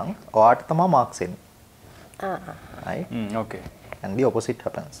කියනවා නම් ඔයාට තමයි මාක්ස් එන්නේ. right? Okay. And the opposite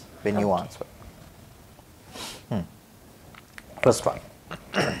happens when you answer. First one.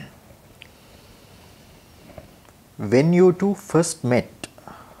 When you two first met,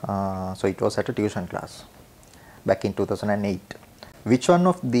 so it was at a tuition class back in 2008. Which one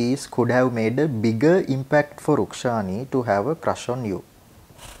of these could have made a bigger impact for Rukshani to have a crush on you?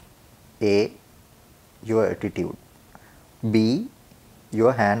 A. Your attitude. B.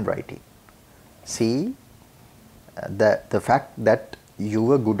 Your handwriting. C. The fact that you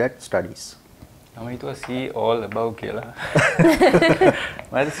were good at studies. I mean, it was C all about කියලා.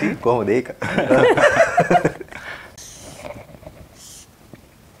 මම C කොහොමද ඒක?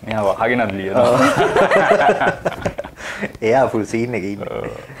 මෙයා වහගෙනත් ලියනවා. එයා full scene එකේ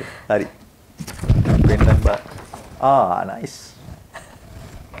ඉන්නේ. හරි. වෙන්නත් බා. nice.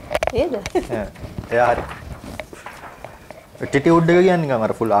 ඒද? එයා හරි. attitude එක කියන්නේ නිකන්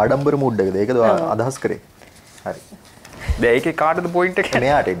අර full ආඩම්බර mood එකද? ඒකද අදහස් කරේ. හරි. දැන් ඒකේ කාටද පොයින්ට් එක?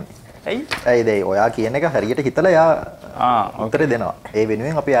 මෙයාට එන්නේ. ඇයි දෙයි ඔයා කියන එක හරියට හිතලා යා උත්තරේ දෙනවා. ඒ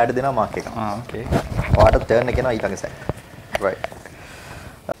වෙනුවෙන් අපි යාට දෙනවා මාක් එක. okay. ඔයාට turn එක එනවා ඊළඟ සැරේ. Right.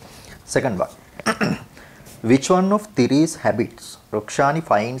 Second one. Which one of Thiri's habits Rukshani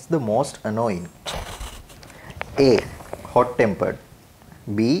finds the most annoying? A. Hot tempered.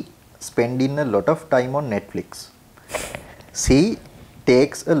 B. Spending a lot of time on Netflix. C.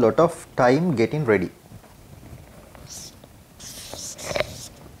 Takes a lot of time getting ready.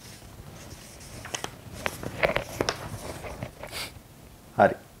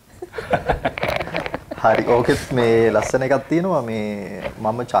 හරි. හරි. ඕකෙත් මේ ලස්සන එකක් තියෙනවා මේ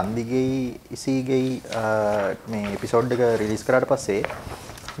මම චන්දිගෙයි ඉසීගෙයි මේ episode එක රිලීස් කරාට පස්සේ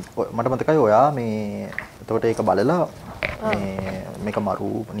මට මතකයි ඔයා මේ එතකොට ඒක බලලා මේ මේක මරු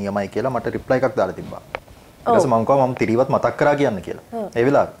නියමයි කියලා මට රිප්ලයි එකක් දාලා තිබ්බා. ඊට පස්සේ මම කිව්වා මම තිරිවත් මතක් කරා කියන්න කියලා. ඒ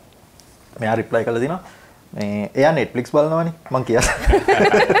වෙලාවේ මෙයා රිප්ලයි කරලා දිනවා මේ එයා Netflix බලනවනේ මං කියලා.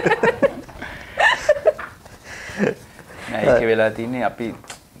 ඒක වෙලා තින්නේ අපි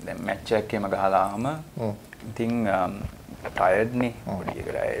දැන් මැච් එකක් එහෙම ගහලාම ඉතින් ටයර්ඩ් නේ පොඩි එක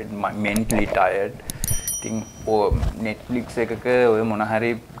ටයර්ඩ් mentally tired ඉතින් Netflix එකක ඔය මොන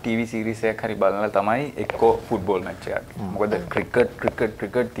හරි TV series එකක් හරි බලලා තමයි එක්කෝ ෆුට්බෝල් මැච් එකක්. මොකද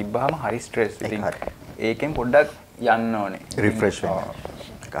ක්‍රිකට් තිබ්බහම හරි ස්ට්‍රෙස්. ඉතින් ඒකෙන් පොඩ්ඩක් යන්න ඕනේ. රිෆ්‍රෙෂ් වෙන්න.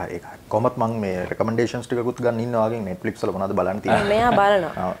 ඒක කොහොමත් මම මේ රෙකමෙන්ඩේෂන්ස් ටිකකුත් ගන්න ඉන්නවා වගේ Netflix වල මොනවද බලන්න තියෙන්නේ. මෙයා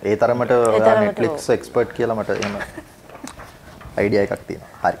බලනවා. ඒ තරමට ඔයා Netflix expert කියලා මට එහෙම idea එකක් තියෙනවා.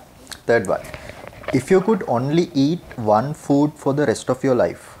 හරි. Third one. If you could only eat one food for the rest of your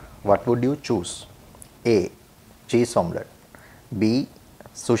life, what would you choose? A. Cheese omelette. B.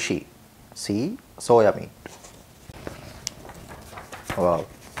 Sushi. C. Soya meat. Wow.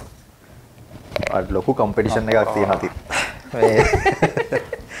 අර ලොකු competition එකක් තියෙනවා තිත්.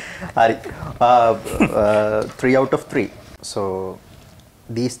 හරි. 3 out of 3. So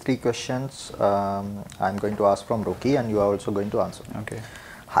these 3 questions I'm going to ask from Ruki and you are also going to answer. Okay.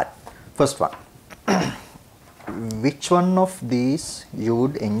 Hi. First one. Which one of these you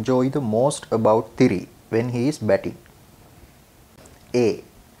would enjoy the most about Thiri when he is batting? A.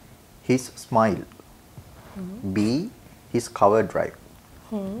 His smile. B. His cover drive.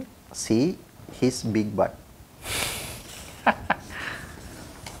 C. His big butt.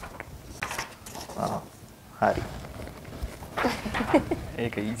 Hari.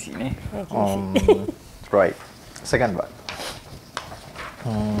 ඒක easy නේ. Right. Second one.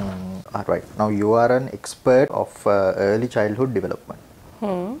 Right. Now you are an expert of early childhood development.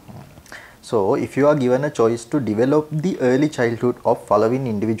 So if you are given a choice to develop the early childhood of following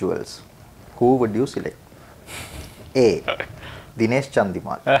individuals, who would you select? A. Dinesh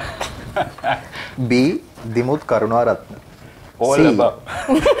Chandimal. B. Dimuth Karunaratna. All above.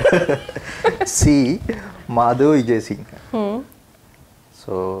 C. Madhav Vijay Singh.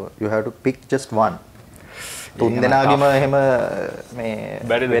 So you have to pick just one. තුන් දෙනාගේම එහෙම මේ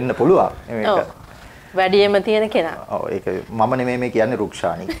වෙන්න පුළුවන් මේක. වැඩියෙන්ම තියෙන කෙනා. ඔව් ඒක මම නෙමෙයි මේ කියන්නේ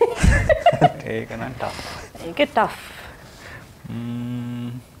රුක්ෂානි. ඒක නම් tough. ඒක tough.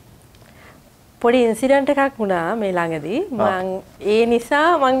 පොඩි ඉන්සිඩන්ට් එකක් වුණා මේ ළඟදී. මම ඒ නිසා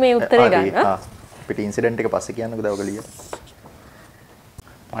මම මේ උත්තරේ ගන්නවා. අපිට ඉන්සිඩන්ට් එක පස්සේ කියන්නකෝ දවග ලිය.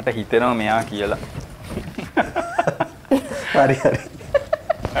 මට හිතෙනවා මෙයා කියලා. හරි හරි.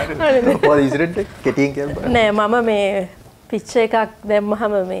 මොකද ඉන්සිඩන්ට් එක කෙටියෙන් කියන්න බෑ. නෑ මම මේ පිච් එකක්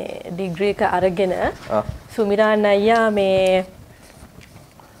දැම්මහම මේ ඩිග්‍රී එක අරගෙන සුමිරාන් අයියා මේ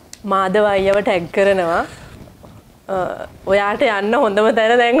මාධව අයියව ටැග් කරනවා. ඔයාට යන්න හොඳම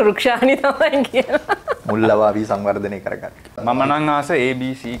තැන දැන් රුක්ෂානි තමයි කියලා. මුල්ලවාවි සංවර්ධනය කරගන්න. මම නම් ආස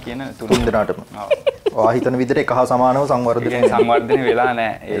ABC කියන තුන් දෙනාටම. ඔයා හිතන විදිහට එක හා සමානව සංවර්ධනය වෙලා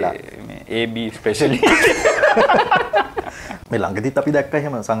නැහැ. මේ AB ස්පෙෂලි. මේ ළඟදිත් අපි දැක්ක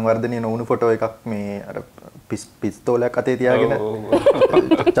එහෙම සංවර්ධනය නොවුණු ෆොටෝ එකක් මේ අර පිස්තෝලයක් අතේ තියාගෙන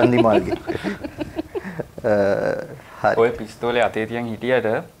චන්දිමාල්ගේ. හරි. ඔය පිස්තෝලේ අතේ තියන් හිටියට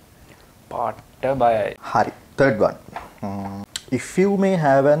පාට බයයි. හරි. Third one. If you may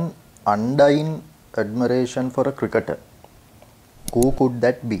have an undying admiration for a cricketer, who could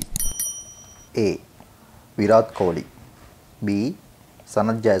that be? A. Virat Kohli. B.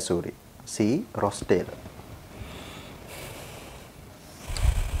 Sanath Jayasuriya. C. Ross Taylor.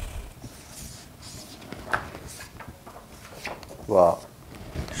 Wow.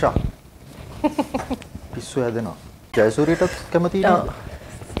 Shah. පිස්සු හැදෙනවා. ජයසූරියටත් කැමති නේද?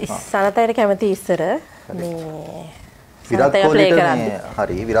 සනතයට කැමති ඉස්සර මේ විරාට් කොහ්ලිට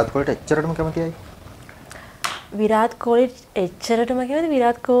හරි විරාට් කොහ්ලිට එච්චරටම කැමතියි. විරාට් කොහ්ලි එච්චරටම කැමති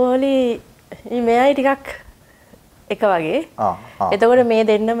විරාට් කොහ්ලි මෙයයි ටිකක් එක වගේ. එතකොට මේ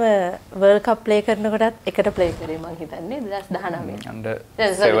දෙන්නම වර්ල්ඩ් කප් ප්ලේ කරනකොටත් එකට ප්ලේ කරේ මං හිතන්නේ 2019. under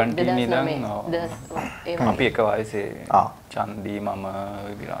 17 ඉඳන් අපි එක වයසේ චන්දි මම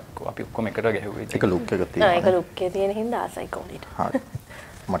විරාත් අපි ඔක්කොම එකට ගැහුවේ. එක ලුක් එකක් තියෙනවා. ඒක ලුක් එකේ තියෙන හින්දා ආසයි කොහොමද? හරි.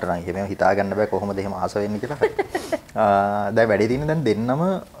 මට නම් එහෙම හිතා ගන්න බෑ කොහොමද එහෙම ආස වෙන්නේ කියලා. දැන් වැඩි දින දැන් දෙන්නම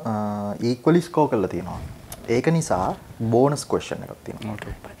equally score කරලා තියෙනවා. ඒක නිසා bonus question එකක් තියෙනවා.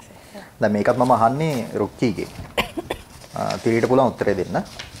 දැන් මේකත් මම අහන්නේ රුක්කීගේ. තිරිට පුළුවන් උත්තරේ දෙන්න.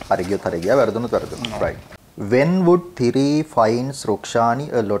 හරි ගියොත් හරි ගියා, වැරදුනොත් වැරදුනා. Right. When would Thiri finds Rukshani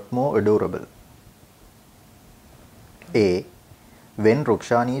a lot more adorable? A. When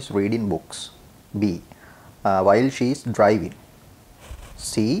Rukshani is reading books. B. While she is driving.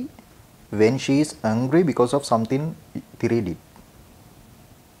 C. When she is angry because of something Thiri did.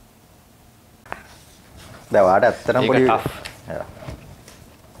 දැන් වාට ඇත්තටම පොඩි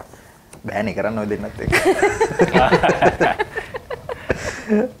බෑනේ කරන්න ඔය දෙන්නත් එක්ක.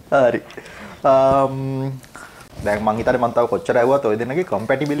 හරි. දැන් මං හිතන්නේ මං තව කොච්චර ඇහුවත් ඔය දෙන්නගේ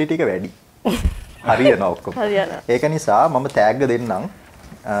කම්පැටිබිලිටි එක වැඩි. හරියනවා ඔක්කොම. හරියනවා. ඒක නිසා මම ටැග් දෙන්නම්.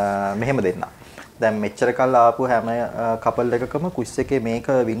 මෙහෙම දෙන්නම්. දැන් මෙච්චර කල් ආපු හැම කපල් එකකම කුයිස් එකේ මේක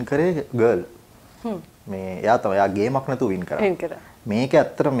වින් කරේ ගර්ල්. මේ එයා තමයි එයා ගේමක් නැතුව වින් කරා. වින් කරා. මේක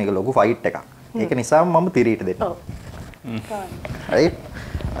ඇත්තටම මේක ලොකු ෆයිට් එකක්. ඒක නිසා මම තිරීට දෙන්නම්. ඔව්. right.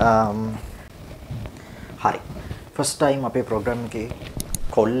 හරි. ෆස්ට් ටයිම් අපේ ප්‍රෝග්‍රෑම් එකේ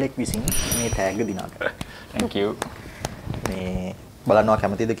කොල්ලෙක් විසින් මේ ටැග් දිනා කරා. thank you. මේ බලන්නවා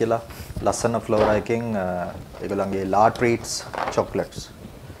කැමතිද කියලා ලස්සන ෆ්ලෝරා එකෙන් ඒගොල්ලන්ගේ ලා ට්‍රීට්ස් චොක්ලට්ස්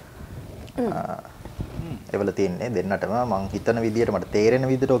ඒවල තියෙන්නේ දෙන්නටම මං හිතන විදියට මට තේරෙන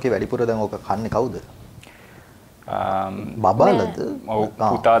විදියට ඕකේ වැඩිපුර දැන් ඕක කන්නේ කවුද? බබාලද? ඔව්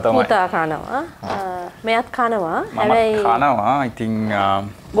පුතා තමයි. පුතා කනවා. මෙයාත් කනවා. හැබැයි කනවා ඉතින්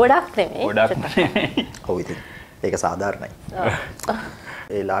ගොඩක් නෙමෙයි. ගොඩක් නෙමෙයි. ඔව් ඉතින් ඒක සාධාරණයි.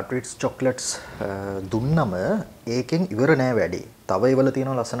 ඒ ලා ට්‍රීට්ස් චොක්ලට්ස් දුන්නම ඒකෙන් ඉවර නෑ වැඩේ. තව ඒවල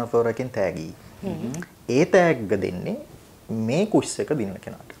තියෙනවා ලස්සන ෆ්ලෝරා එකෙන් තෑගි. ඒ තෑග්ග දෙන්නේ මේ කුයිස් එක දිනන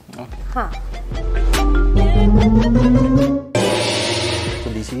කෙනාට. හා. So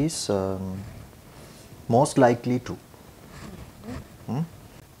this is most likely to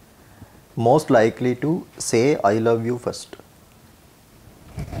most likely to say I love you first.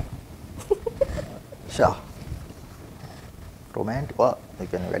 Sure. Romantic. Wow, ඒ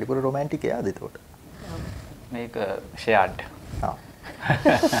කියන්නේ වැඩිපුර romantic එයාද එතකොට? මේක shared.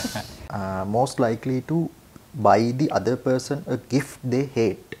 Most likely to buy the other person a gift they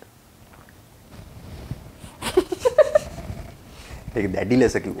hate. ඒක දැඩි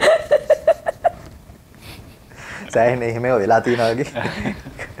ලෙස කිව්වා. සෑහෙන එහෙම වෙලා තියෙනවා වගේ.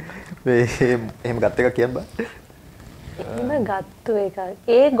 මේ එහෙම ගත්ත එක කියන්න බෑ. එහෙම ගත්තු එක.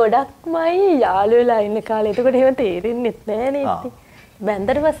 ඒ ගොඩක්මයි යාළු වෙලා ඉන්න කාලේ. එතකොට එහෙම තේරෙන්නේ නැහැ නේද?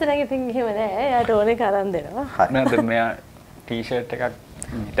 බැන්දට පස්සේ නම් ඉතින් එහෙම නෑ. එයාට ඕනේ කරන් දෙනවා. හරි. නේද මෙයා ටී-ෂර්ට් එකක්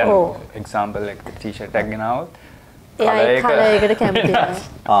හිටන් එක්සැම්පල් එක ටී-ෂර්ට් එකක් ගෙනාවොත් එයා ඒ කලර් එකට කැමති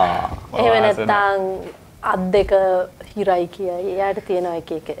වෙනවා. එහෙම නැත්නම් අත් දෙක හිරයි කියයි. එයාට තියෙනවා එක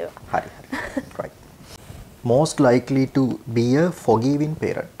එක ඒවා. හරි හරි. right. Most likely to be a forgiving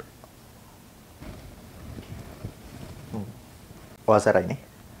parent. ඔසරයිනේ.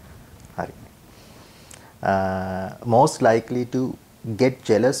 හරි. Most likely to get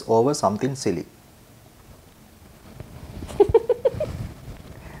jealous over something silly.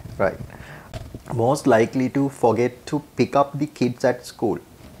 Right. Most likely to forget to pick up the kids at school.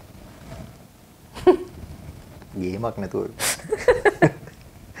 ගේමක් නැතුව.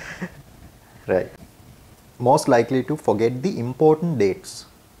 Right. Most likely to forget the important dates.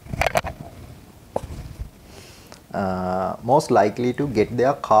 Most likely to get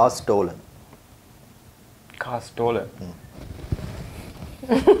their car stolen. Car stolen.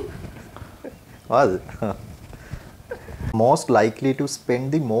 Was most likely to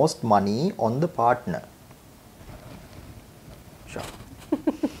spend the most money on the partner. Sure.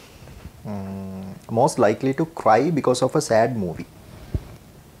 Most likely to cry because of a sad movie.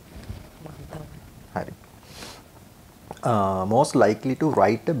 Hari. Most likely to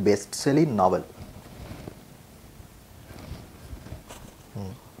write a best-selling novel.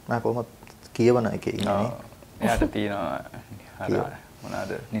 මම කොහොමද කියවන එකේ ඉන්නේ. එයාට තියෙනවා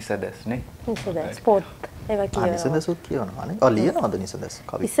මොනවාද නිසදස්නේ. නිසදස් sport ඒවා කියනවා. නිසදසුත් කියවනවා නේ. ලියනවද නිසදස්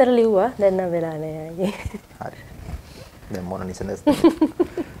කවි? ඉස්සර ලිව්වා දැන් නම් වෙලා නෑ අයියේ. හරි. දැන් මොන නිසදස්?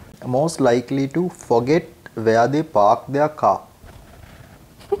 Most likely to forget where they park their car.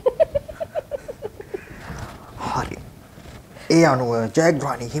 හරි. ඒ අනුව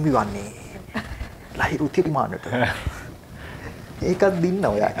ජයග්‍රහණය හිමි වන්නේ ලහිරුථිරිමාන්නට. ඒකත් දින්න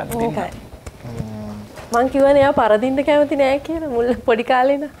ඔයා. මං කිව්වනේ එයා පරදින්න කැමති නෑ කියලා මුල් පොඩි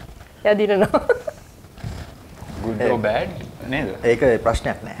කාලේ න. එයා දිනනවා. good or bad නේද? ඒක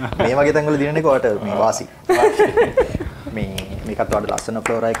ප්‍රශ්නයක් නෑ. මේ වගේ තැන්වල දිනන එක ඔයාලට මේ වාසි. මේකත් ඔයාලට ලස්සන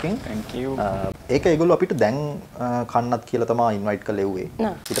ෆ්ලෝරා එකකින්. thank you. ඒක ඒගොල්ලෝ අපිට දැන් කන්නත් කියලා තමයි ඉන්වයිට් කරලා එව්වේ.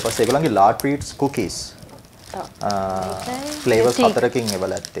 ඊට පස්සේ ඒගොල්ලන්ගේ ලා ට්‍රීට්ස් කුකීස්. ෆ්ලේවර්ස් 4කින්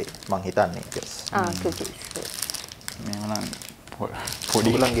එවල ඇත්තේ මං හිතන්නේ. කුකීස්. මේවනම්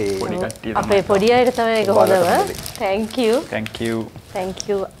පොඩි පොඩි කට්ටිය අපේ පොඩි අයට තමයි ඒක හොඳම. thank you. thank you. thank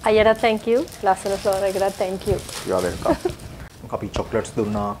you. අයියටත් thank you. ලස්සන ෆ්ලෝරා එකටත් thank you. you are welcome. අපි චොක්ලට්ස්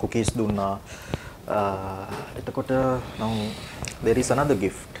දුන්නා, කුකීස් දුන්නා. එතකොට now there is another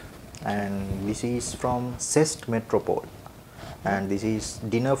gift and this is from Cest Metropole and this is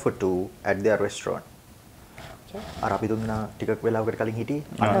dinner for two at their restaurant. අර අපි දුන්නා ටිකක් වෙලාවකට කලින් හිටියේ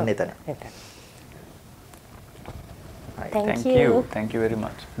අන්න එතන. thank you very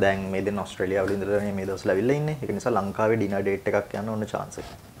much. දැන් මේ දෙන්න ඕස්ට්‍රේලියාවල ඉඳලා මේ දවස්වල ඇවිල්ලා ඉන්නේ. ඒක නිසා ලංකාවේ ඩිනර් ඩේට් එකක් යන්න ඕන chance එක.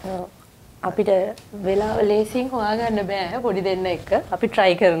 අපිට වෙලාව ලේසියෙන් හොයාගන්න බෑ පොඩි දෙන්න එක. අපි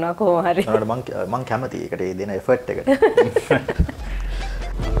try කරනවා කොහොම හරි. මම කැමතියි ඒකට ඒ දෙන effort එකට.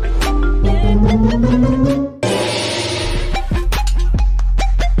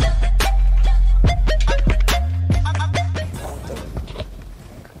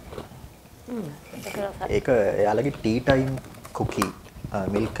 ඒක එයාලගේ T time cookie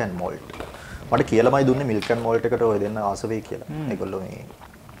milk and malt. මට කියලාමයි දුන්නේ මිල්ක් ඇන්ඩ් මෝල්ට් එකට ඔය දෙන්න ආස වෙයි කියලා. ඒගොල්ලෝ මේ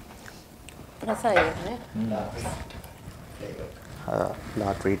රසයි නේ.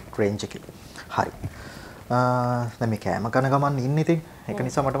 ලා ට්‍රීට් රේන්ජ් එකේ. හරි. දැන් මේ කෑම කන ගමන් ඉන්නේ ඉතින්. ඒක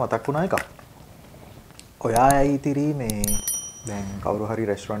නිසා මට මතක් වුණා එකක්. ඔයා ඇයි ඉතිරි මේ දැන් කවුරු හරි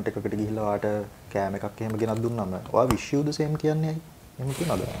රෙස්ටොරන්ට් එකකට ගිහිල්ලා ඔයාට කෑම එකක් එහෙම ගෙනත් දුන්නාම ඔයා wish you the same කියන්නේ ඇයි? එහෙම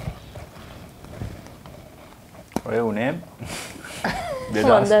කියනවද? ඔය උනේ මම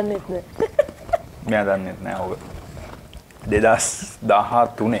දන්නෙත් නෑ. මම දන්නෙත් නෑ ඔක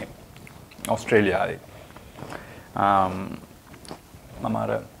 2013 ඔස්ට්‍රේලියාවේ මම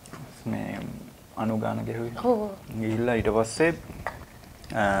අර මේ අනුගාන ගෙහුවේ. ඔව්. ගිහිල්ලා ඊට පස්සේ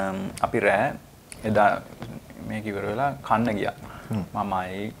අපි රෑ එදා මේක ඉවර වෙලා කන්න ගියා.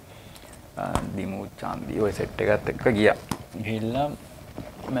 මමයි දිමු චන්දි ඔය සෙට් එකත් එක්ක ගියා. ගිහිල්ලා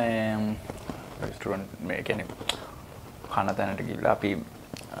මේ රෙස්ටොරන්ට් මේ කියන්නේ කන තැනට ගිහිල්ලා අපි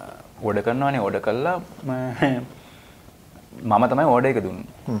ඕඩර් කරනවානේ. ඕඩර් කළා මම තමයි ඕඩර් එක දුන්නේ.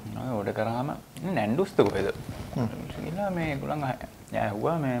 ඕඩර් කරාම නැන්ඩුස්ද කොහෙද? ගිහිල්ලා මේ ගොල්ලන්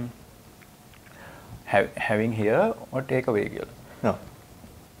ඇහුවා මේ having here or take away කියලා.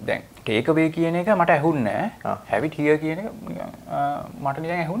 දැන් take away කියන එක මට ඇහුන්නේ නෑ. have it here කියන එක මට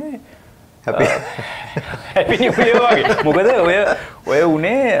නිකන් ඇහුනේ happy new year වගේ. මොකද ඔය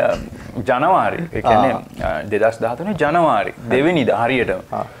උනේ ජනවාරි. ඒ කියන්නේ 2013 ජනවාරි 2 වෙනිදා හරියටම.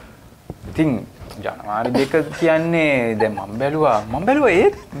 ඉතින් ජනවාරි 2 කියන්නේ දැන් මම බැලුවා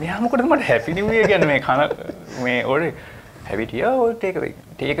ඒත් මෙයා මොකටද මට happy new year කියන්නේ මේ කන මේ ඔරේ have it here or take away.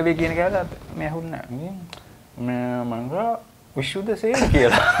 take away කියන කෑල්ල මම ඇහුන්නේ නෑ. මම wish you the same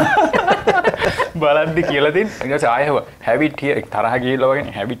කියලා. බලද්දි කියලා තින් ඊට පස්සේ ආයෙ have it here තරහ ගිහිල්ලා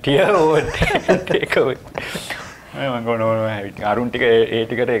වගේ have it here or take away. මම ගොනෝ have it අරුන් ටික ඒ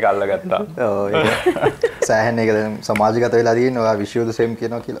ටිකට ඒක අල්ලගත්තා. ඔව් ඒක සෑහෙන එක දැන් සමාජගත වෙලා තියෙනවා ඔයා wish you the same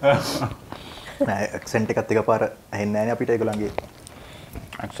කියනවා කියලා. නෑ ඇක්සන්ට් එකත් එකපාර ඇහෙන්නේ නෑනේ අපිට ඒගොල්ලන්ගේ.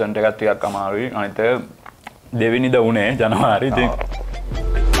 ඇක්සන්ට් එකත් ටිකක් අමාරුයි. අනිත් දෙවෙනිදා උනේ ජනවාරි ඉතින්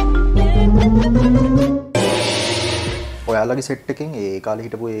ඔයාලගේ සෙට් එකෙන් ඒ කාලේ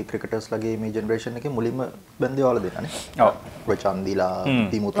හිටපු ඒ ක්‍රිකටර්ස්ලාගේ මේ ජෙනරේෂන් එකේ මුලින්ම බැන්දේ ඔයාලා දෙන්නනේ. ඔව්. ඔය චන්දිලා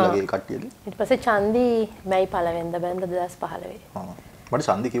තිමුත්ලාගේ කට්ටියගේ. ඊට පස්සේ චන්දි මැයි 1 වෙනිදා බැන්ද 2015. මට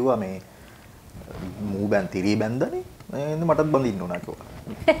චන්දි කිව්වා මේ මූ බැන් තිරී බැන්දනේ. එහෙනම් මටත් බඳින්න උනා කිව්වා.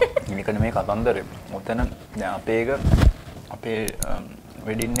 මේක නෙමෙයි කතන්දරේ. ඔතන දැන් අපේ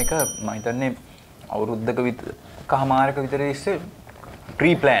වෙඩින් එක මම හිතන්නේ අවුරුද්දක කහමාරක විතර ඉස්සේ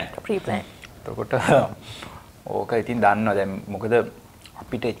ප්‍රී ප්ලෑන්. එතකොට ඕක ඉතින් දන්නවා දැන් මොකද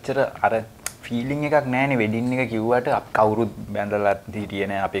අපිට එච්චර අර ෆීලිං එකක් නැහැනේ වෙඩින් එක කිව්වට කවුරුත් බැඳලා හිටියේ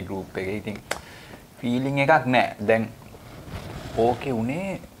නැහැ අපේ ගෲප් එකේ. ඉතින් ෆීලිං එකක් නැහැ. දැන් ඕකේ උනේ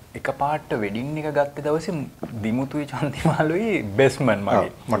එකපාරට වෙඩින් එක ගත්ත දවසේ දිමුතුයි චන්දිමාලුයි බෙස්මන් මගේ.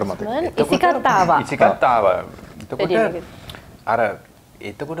 මට මතකයි. ඉසිකත් ආවා.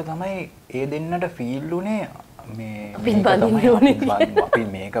 එතකොට තමයි ඒ දෙන්නට ෆීල් උනේ මේ අපි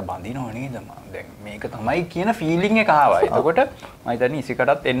මේක බඳිනව නේද දැන් මේක තමයි කියන ෆීලිං එක ආවා. එතකොට මම හිතන්නේ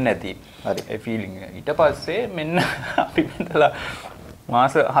ඉසිකටත් එන්නේ නැති. ඒ ෆීලිං එක. ඊට පස්සේ මෙන්න අපි මෙතලා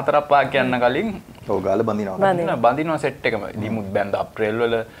මාස 4-5ක් යන්න කලින් ඕගාල බඳිනවා. බඳිනවා සෙට් එකම. දිමුත් බැන්ද අප්‍රේල්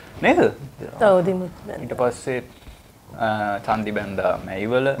වල නේද? ඔව් දිමුත් බැන්ද. ඊට පස්සේ චන්දි බැන්ද මැයි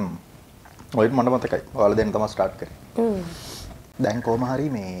වල ඔයත් මට මතකයි. ඔයාලා දැන් තමයි ස්ටාර්ට් කරේ. දැන් කොහොම හරි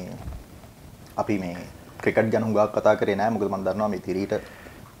මේ අපි මේ ක්‍රිකට් ගැන හුඟක් කතා කරේ නෑ. මොකද මම දන්නවා මේ තිරීට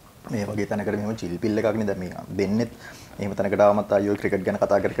මේ වගේ තැනකට මෙහෙම චිල් පිල් එකක් නේ දැන් මේ දෙන්නෙත් එහෙම තැනකට ආවමත් අයියෝ ක්‍රිකට් ගැන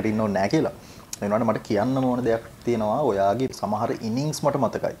කතා කර ඉන්න ඕනේ නෑ කියලා. ඒ වුණාට මට කියන්න ඕන දෙයක් තියෙනවා. ඔයාගේ සමහර ඉනින්ග්ස් මට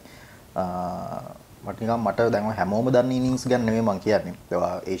මතකයි. මට දැන් හැමෝම දන්න ඉනින්ග්ස් ගැන නෙමෙයි මම කියන්නේ.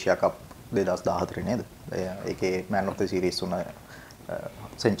 ඒවා ඒෂියා කප් 2014 නේද? ඒකේ මෑන් ඔෆ් ද සීරීස් උන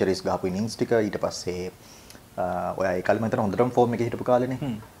සෙන්චරිස් ගහපු ඉනින්ග්ස් ටික ඊට පස්සේ ඔයා ඒ කාලේ මම හිතන හොඳටම ෆෝම් එකේ හිටපු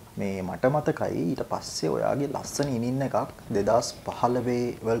කාලේනේ. මේ මට මතකයි ඊට පස්සේ ඔයාගේ ලස්සන ඉනින් එකක් 2015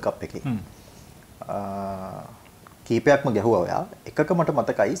 වර්ල්ඩ් කප් එකේ. කීපයක්ම ගැහුවා ඔයා. එකක මට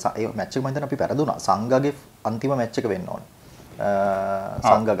මතකයි ඒ මැච් එක මම හිතන අපි පෙරදුනා. සංගාගේ අන්තිම මැච් එක වෙන්න ඕනේ.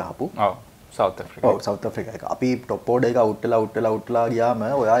 සංගා ගහපු. ඔව්. South Africa. ඔව් සවුත් ඇෆ්‍රිකා එක. අපි টොප් ඕඩර් එක අවුට් වෙලා ගියාම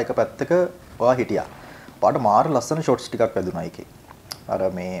ඔයා එක පැත්තක ඔයා හිටියා. ඔයාට මාර ලස්සන ෂොට්ස් ටිකක් වැදුනා ඒකේ. අර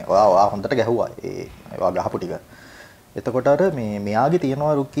මේ ඔයා හොඳට ගැහුවා ඒ ඔයා ගහපු ටික. එතකොට අර මේ මෙයාගේ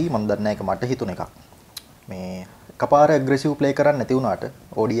තියෙනවා රුකී මම දන්නේ නැහැ ඒක මට හිතුන එකක්. මේ එකපාර ඇග්‍රෙසිව් ප්ලේ කරන්නේ නැති වුණාට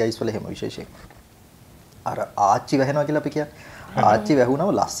ODIs වල එහෙම විශේෂයෙන්. අර ආච්චි වැහෙනවා කියලා අපි කියන්නේ. ආච්චි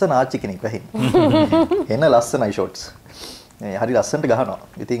වැහුනම ලස්සන ආච්චි කෙනෙක් වැහෙන්නේ. එන ලස්සනයි ෂොට්ස්. මේ හරි ලස්සනට ගහනවා.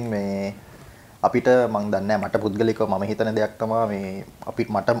 ඉතින් මේ අපිට මම දන්නේ නැහැ මට පුද්ගලිකව මම හිතන දෙයක් තමයි මේ අපිට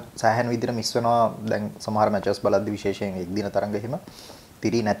මට සෑහෙන විදිහට මිස් වෙනවා දැන් සමහර මැචස් බලද්දි විශේෂයෙන් එක් දින තරඟ එහෙම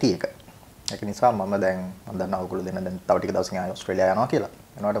තිරි නැති එක. ඒක නිසා මම දැන් මම දන්නවා ඔයගොල්ලෝ දෙන්න දැන් තව ටික දවසකින් ආයෙ ඕස්ට්‍රේලියාව යනවා කියලා.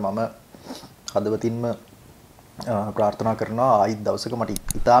 එනකොට මම හදවතින්ම ප්‍රාර්ථනා කරනවා ආයිත් දවසක මට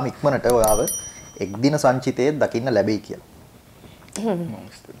ඉතාම ඉක්මනට ඔයාව එක් දින සංචිතයේ දකින්න ලැබෙයි කියලා.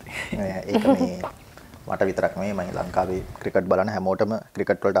 ඒක මේ මට විතරක් නෙමෙයි මම ලංකාවේ ක්‍රිකට් බලන හැමෝටම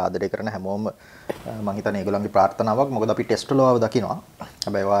ක්‍රිකට් වලට ආදරය කරන හැමෝම මම හිතන්නේ ඒගොල්ලන්ගේ ප්‍රාර්ථනාවක්. මොකද අපි ටෙස්ට් වල ආව දකිනවා.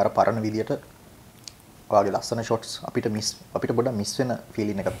 හැබැයි ඔයා අර පරණ විදියට ඔයාගේ ලස්සන ෂොට්ස් අපිට පොඩ්ඩක් මිස් වෙන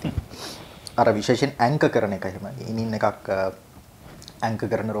ෆීලින් එකක් තියෙනවා. අර විශේෂයෙන් ඇන්කර් කරන එක එහෙම ඉනින් එකක් ඇන්කර්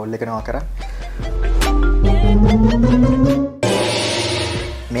කරන රෝල් එක නවා කරා.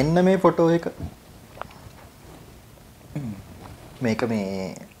 මෙන්න මේ ෆොටෝ එක මේක මේ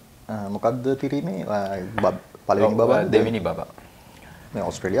මොකද්ද තිරීමේ පළවෙනි බබා දෙවෙනි බබා මේ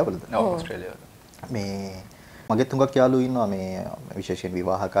ඕස්ට්‍රේලියාවලද? ඔව් ඕස්ට්‍රේලියාවල. මේ මගේ තුඟක් යාළුවෝ ඉන්නවා මේ විශේෂයෙන්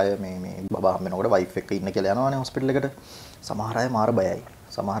විවාහක අය මේ බබා හම් වෙනකොට වයිෆ් එක්ක ඉන්න කියලා යනවානේ හොස්පිටල් එකට. සමහර අය මාර බයයි.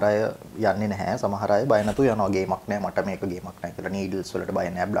 සමහර අය යන්නේ නැහැ. සමහර අය බය නැතුව යනවා. ගේමක් නැහැ මට මේක ගේමක් නැහැ කියලා. නීඩල්ස් වලට බය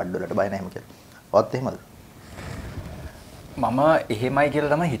නැහැ, බ්ලඩ් වලට බය නැහැ කියලා. ඔයත් එහෙමද? මම එහෙමයි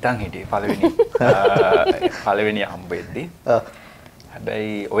කියලා තමයි හිතන් හිටියේ පළවෙනි හම්බෙද්දි.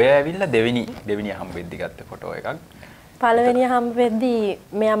 හැබැයි ඔය ඇවිල්ලා දෙවෙනි හම්බෙද්දි ගත්ත ෆොටෝ එකක්. පළවෙනි හම්බෙද්දි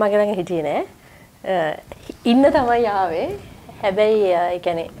මෙයා මගේ ළඟ හිටියේ නෑ. ඉන්න තමයි ආවේ. හැබැයි ඒ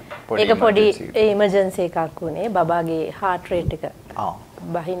කියන්නේ ඒක පොඩි එමර්ජන්සි එකක් වුණේ. බබාගේ heart rate එක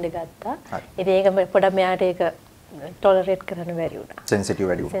බහින්න ගත්තා. ඉතින් ඒක පොඩක් මෙයාට ඒක tolerate කරන්න බැරි වුණා. sensitive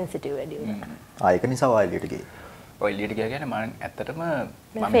වැඩි වුණා. ඒක නිසා ඔයලියට ගියේ. ඔයලියට ගියා කියන්නේ මම ඇත්තටම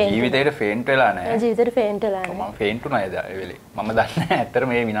මම ජීවිතේට ෆේන්ට් වෙලා නැහැ. ජීවිතේට ෆේන්ට් වෙලා නැහැ. මම ෆේන්ට් වුණා ඒ වෙලේ. මම දන්නේ නැහැ ඇත්තට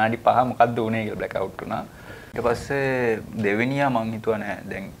මේ විනාඩි 5 මොකද්ද උනේ කියලා බ්ලැක් අවුට් වුණා. ඊට පස්සේ දෙවෙනියා මං හිතුවා නෑ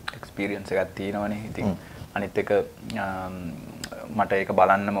දැන් එක්ස්පීරියන්ස් එකක් තියෙනවනේ. ඉතින් අනිත් එක මට ඒක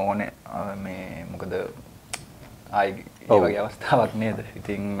බලන්නම ඕනේ මේ මොකද ආයි ඒ වගේ අවස්ථාවක් නේද.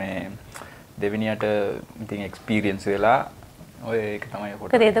 ඉතින් මේ දෙවෙනියට ඉතින් එක්ස්පීරියන්ස් වෙලා ඔය ඒක තමයි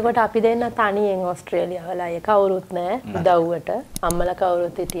කොට. ඒත් එතකොට අපි දෙන්න තනියෙන් ඕස්ට්‍රේලියාවලා ඒ කවුරුත් නෑ උදව්වට. අම්මලා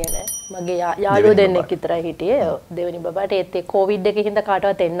කවුරුත් හිටියේ නෑ. මගේ යාළුවෝ දෙන්නෙක් විතරයි හිටියේ. දෙවෙනි බබාට ඒත් ඒ කොවිඩ් එකේ හින්දා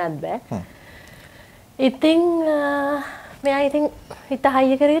කාටවත් එන්නත් බෑ. ඉතින් මෙයා ඉතින් හිත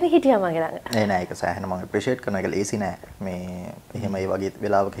හයිය කරගෙන හිටියා මගේ ළඟ. නෑ ඒක සෑහෙන මම අප්‍රීෂিয়েට් කරනවා. ඒක ලේසි නෑ. මේ එහෙම ඒ වගේ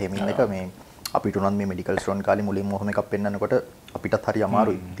වෙලාවක එහෙම ඉන්න එක මේ අපිට උනත් මේ මෙඩිකල් ස්ටෝන් කාලේ මුලින්ම ඔහොම එකක් පෙන්නනකොට අපිටත් හරි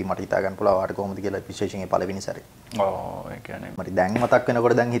අමාරුයි. ඉතින් මට හිතා ගන්න පුළුවන් වාට කොහොමද කියලා විශේෂයෙන් ඒ පළවෙනි සැරේ. ඔව් ඒ කියන්නේ මට දැන් මතක්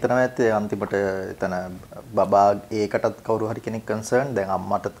වෙනකොට දැන් හිතනවා ඇත්තේ අන්තිමට එතන බබා ඒකටත් කවුරු හරි කෙනෙක් කන්සර්න් දැන්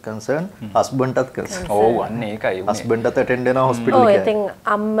අම්මටත් කන්සර්න් හස්බන්ඩ්ටත් කන්සර්න්. ඔව් අන්න ඒකයි. හස්බන්ඩ්ටත් ඇටෙන්ඩ් වෙනවා හොස්පිටල් එකේ. ඔව් ඉතින්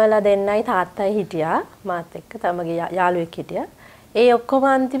අම්මලා දෙන්නයි තාත්තයි හිටියා මාත් එක්ක තමගේ යාළුවෙක් හිටියා. ඒ ඔක්කොම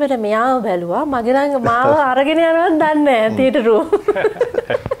අන්තිමට මෙයාව බැලුවා. මගේ ළඟ මාව අරගෙන යනවත් දන්නේ නැහැ තියටර් රූම්.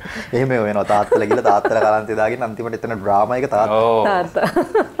 එහෙම වෙනවා තාත්තලා ගිහලා තාත්තලා කලන්තේ දාගෙන අන්තිමට එතන ඩ්‍රාමා එක තාත්තා.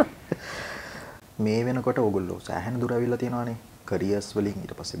 මේ වෙනකොට ඕගොල්ලෝ සෑහෙන දුර ඇවිල්ලා තියෙනවානේ. කරියර්ස් වලින්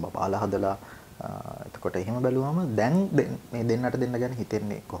ඊට පස්සේ බබාලා හදලා එතකොට එහෙම බැලුවම දැන් මේ දෙන්නට දෙන්න ගැන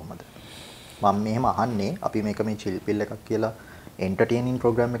හිතෙන්නේ කොහොමද? මම මෙහෙම අහන්නේ අපි මේක මේ චිල් පිල් එකක් කියලා එන්ටර්ටේනින්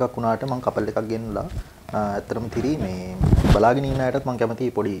ප්‍රෝග්‍රෑම් එකක් වුණාට මම කපල් එකක් ගෙන්නලා ඇත්තටම තිරි මේ බලාගෙන ඉන්න අයටත් මම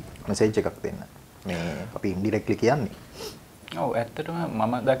කැමතියි පොඩි මෙසේජ් එකක් දෙන්න. මේ අපි ඉන්ඩිරෙක්ට්ලි කියන්නේ. ඔව් ඇත්තටම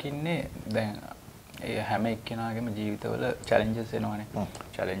මම දකින්නේ දැන් ඒ හැම එක්කෙනාගේම ජීවිතවල challenges එනවානේ.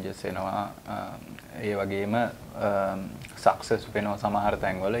 challenges එනවා. ඒ වගේම success වෙනවා සමහර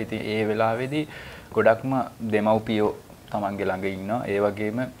තැන්වල. ඉතින් ඒ වෙලාවේදී ගොඩක්ම දෙමව්පියෝ තමන්ගේ ළඟ ඉන්නවා. ඒ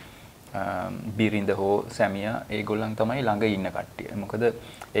වගේම බිරිඳ හෝ සැමියා ඒගොල්ලන් තමයි ළඟ ඉන්න කට්ටිය. මොකද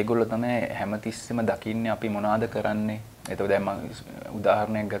ඒගොල්ලෝ තමයි හැමතිස්සෙම දකින්නේ අපි මොනවද කරන්නේ. එතකොට දැන් මම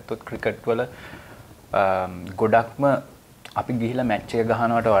උදාහරණයක් ගත්තොත් ක්‍රිකට් වල ගොඩක්ම අපි ගිහිලා මැච් එක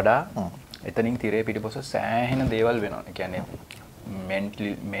ගහනවට වඩා එතනින් තිරේ පිටිපස්ස සෑහෙන දේවල් වෙනවා. ඒ කියන්නේ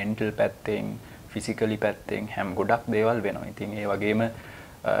mental පැත්තෙන්, physically පැත්තෙන් හැම ගොඩක් දේවල් වෙනවා. ඉතින් ඒ වගේම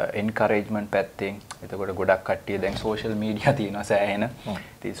encouragement පැත්තෙන් එතකොට ගොඩක් කට්ටිය දැන් social media තියෙනවා සෑහෙන.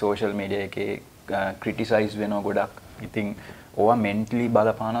 ඉතින් social media එකේ criticize වෙනවා ගොඩක්. ඉතින් ඕවා mentally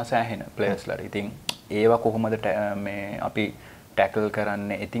බලපානවා සෑහෙන players-ලාට. ඉතින් ඒවා කොහොමද මේ අපි tackle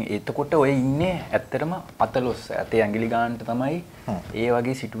කරන්නේ? ඉතින් එතකොට ඔය ඉන්නේ ඇත්තටම අතලොස්ස. ඇතේ ඇඟිලි ගන්නට තමයි ඒ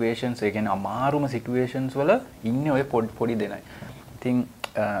වගේ situations, ඒ කියන්නේ අමාරුම situations වල ඉන්නේ ඔය පොඩි දෙනයි. ඉතින්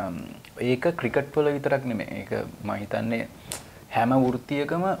ඒක ක්‍රිකට් වල විතරක් නෙමෙයි. ඒක මම හිතන්නේ හැම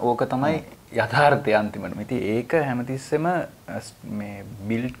වෘත්තියකම ඕක තමයි යථාර්ථය අන්තිමට. ඉතින් ඒක හැමතිස්සෙම මේ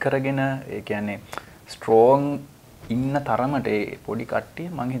බිල්ඩ් කරගෙන ඒ කියන්නේ ස්ට්‍රෝං ඉන්න තරමට ඒ පොඩි කට්ටිය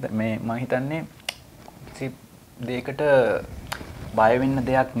මම හිතන්නේ දෙයකට බය වෙන්න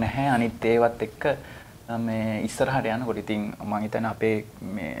දෙයක් නැහැ. අනිත් ඒවත් එක්ක මේ ඉස්සරහට යනකොට ඉතින් මම හිතන්නේ අපේ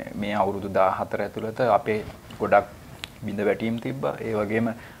මේ අවුරුදු 14 ඇතුළත අපේ ගොඩක් බිඳ වැටීම් තිබ්බා. ඒ වගේම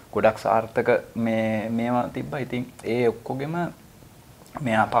ගොඩක් සාර්ථක මේවා තිබ්බා. ඉතින් ඒ ඔක්කොගෙම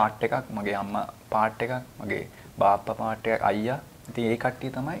මෙයා පාර්ට් එකක්, මගේ අම්මා පාර්ට් එකක්, මගේ බාප්පා පාර්ට් එකක්, අයියා. ඉතින් ඒ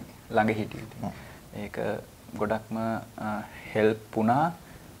කට්ටිය තමයි ළඟ හිටියේ. ඉතින් ඒක ගොඩක්ම හෙල්ප් වුණා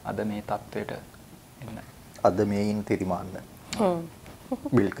අද මේ තත්ත්වයට එන්න. අද මේ ඉන්න තිරිමාන්න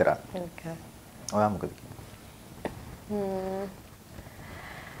බිල්ඩ් කරන්න. ඔයා මොකද කියන්නේ?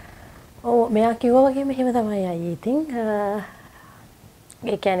 මෙයා කිව්වා වගේම එහෙම තමයි අයියේ. ඉතින්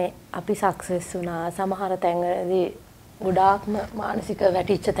ඒ කියන්නේ අපි සක්සස් වුණා. සමහර තැන්වලදී ගොඩාක්ම මානසික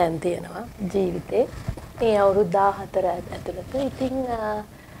වැටිච්ච තැන් තියෙනවා ජීවිතේ. ඒ අවුරුදු 14 ඇතුළත. ඉතින්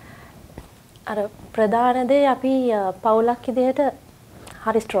අර ප්‍රධාන දේ අපි පවුලක් විදිහට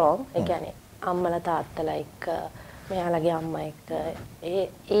හරි ස්ට්‍රෝං. ඒ කියන්නේ අම්මලා තාත්තලා එක්ක, මෙයාලගේ අම්මා එක්ක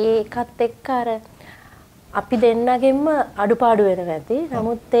ඒකත් එක්ක අර අපි දෙන්නගෙන්ම අඩුපාඩු වෙනවා ඇති.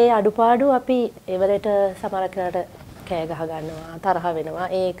 නමුත් ඒ අඩුපාඩු අපි එවලට සමහර කරලා කෑ ගහ ගන්නවා, තරහ වෙනවා.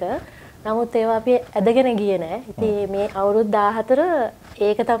 ඒක නමුත් ඒවා අපි ඇදගෙන ගියේ නෑ. ඉතින් මේ අවුරුදු 14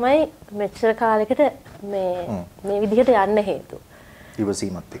 ඒක තමයි මෙච්චර කාලයකට මේ විදිහට යන්න හේතුව.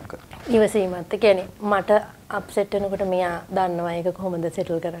 ඉවසීමත් එක්ක. ඉවසීමත් කියන්නේ මට අප්සෙට් වෙනකොට මෙයා දන්නවා ඒක කොහොමද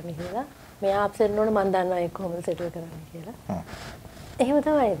සෙටල් කරන්න කියලා. මෙයා අප්සෙට් වෙනකොට මම දන්නවා ඒක කොහොමද සෙටල් කරන්න කියලා. එහෙම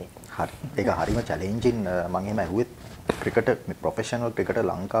තමයි ඒක. හරි. ඒක හරිම චැලෙන්ජින්. මම එහෙම ඇහුවෙත් ක්‍රිකට් මේ ප්‍රොෆෙෂනල් ක්‍රිකට්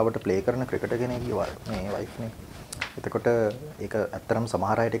ලංකාවට ප්ලේ කරන ක්‍රිකට් කෙනෙක් මේ වයිෆ් නේ. එතකොට ඒක ඇත්තටම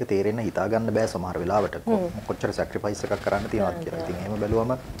සමහර අයට ඒක තේරෙන්න හිතා ගන්න බෑ සමහර වෙලාවට. කොච්චර සැක්‍රිෆයිස් එකක් කරන්න තියෙනවද කියලා. ඉතින් එහෙම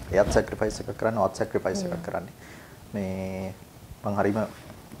බැලුවම එයාත් සැක්‍රිෆයිස් එකක් කරන්නේ, ඔත් සැක්‍රිෆයිස් එකක් කරන්නේ. මේ මම හරිම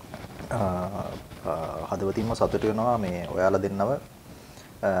හදවතින්ම සතුටු වෙනවා මේ ඔයාලා දෙන්නව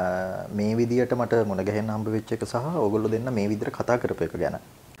මේ විදියට මට මුණ ගැහෙන්න හම්බ වෙච්ච එක සහ ඕගොල්ලෝ දෙන්න මේ විදියට කතා කරපු එක ගැන.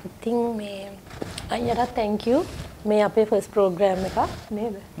 ඉතින් මේ අයියට thank you. මේ අපේ first program එක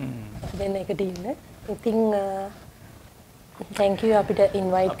නේද? දෙන්න එකට ඉන්න. ඉතින් thank you අපිට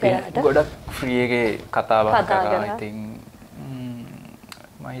invite කරාට. ගොඩක් free එකේ කතාවක් කරා. ඉතින්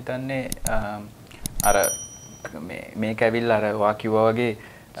මම හිතන්නේ අර මේක ඇවිල්ලා අර වා කිව්වා වගේ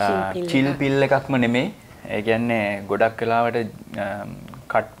chill pill එකක්ම නෙමෙයි. ඒ කියන්නේ ගොඩක් වෙලාවට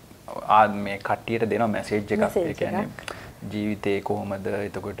මේ කට්ටියට දෙන මැසේජ් එකක්. ඒ කියන්නේ ජීවිතේ කොහොමද,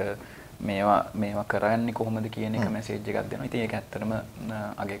 එතකොට මේවා කරන්නේ කොහොමද කියන එක මැසේජ් එකක් දෙනවා. ඉතින් ඒක ඇත්තටම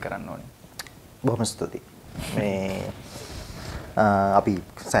අගය කරන්න ඕනේ. බොහොම ස්තුතියි. මේ අපි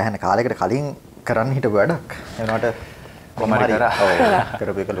සෑහෙන කාලයකට කලින් කරන්න හිටපු වැඩක්. ඒනකට කොහමද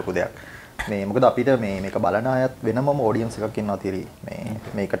කරපු එක ලොකු දෙයක්. මේ මොකද අපිට මේක බලන අයත් වෙනමම ඔඩියන්ස් එකක් ඉන්නවා තිරි.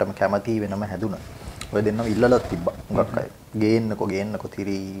 මේකටම කැමති වෙනම හැදුනා. ඔය දෙන්නම ඉල්ලලා තිබ්බා. හුඟක් අය ගේන්නකෝ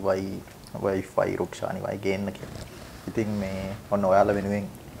තිරි වයි රුක්ෂානි වයි ගේන්න කියලා. ඉතින් මේ ඔන්න ඔයාලා වෙනුවෙන්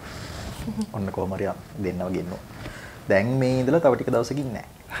ඔන්න කොහම හරි දෙන්නව ගෙන්නුවා. දැන් මේ ඉඳලා තව ටික දවසකින් නෑ.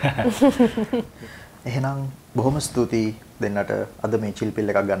 එහෙනම් බොහොම ස්තුතියි දෙන්නට අද මේ chill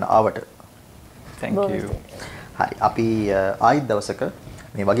pill එකක් ගන්න ආවට. thank you. හරි අපි ආයිත් දවසක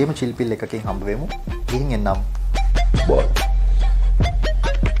මේ වගේම chill pill එකකින් හම්බ වෙමු. ගිහින් එන්නම්. බොයි.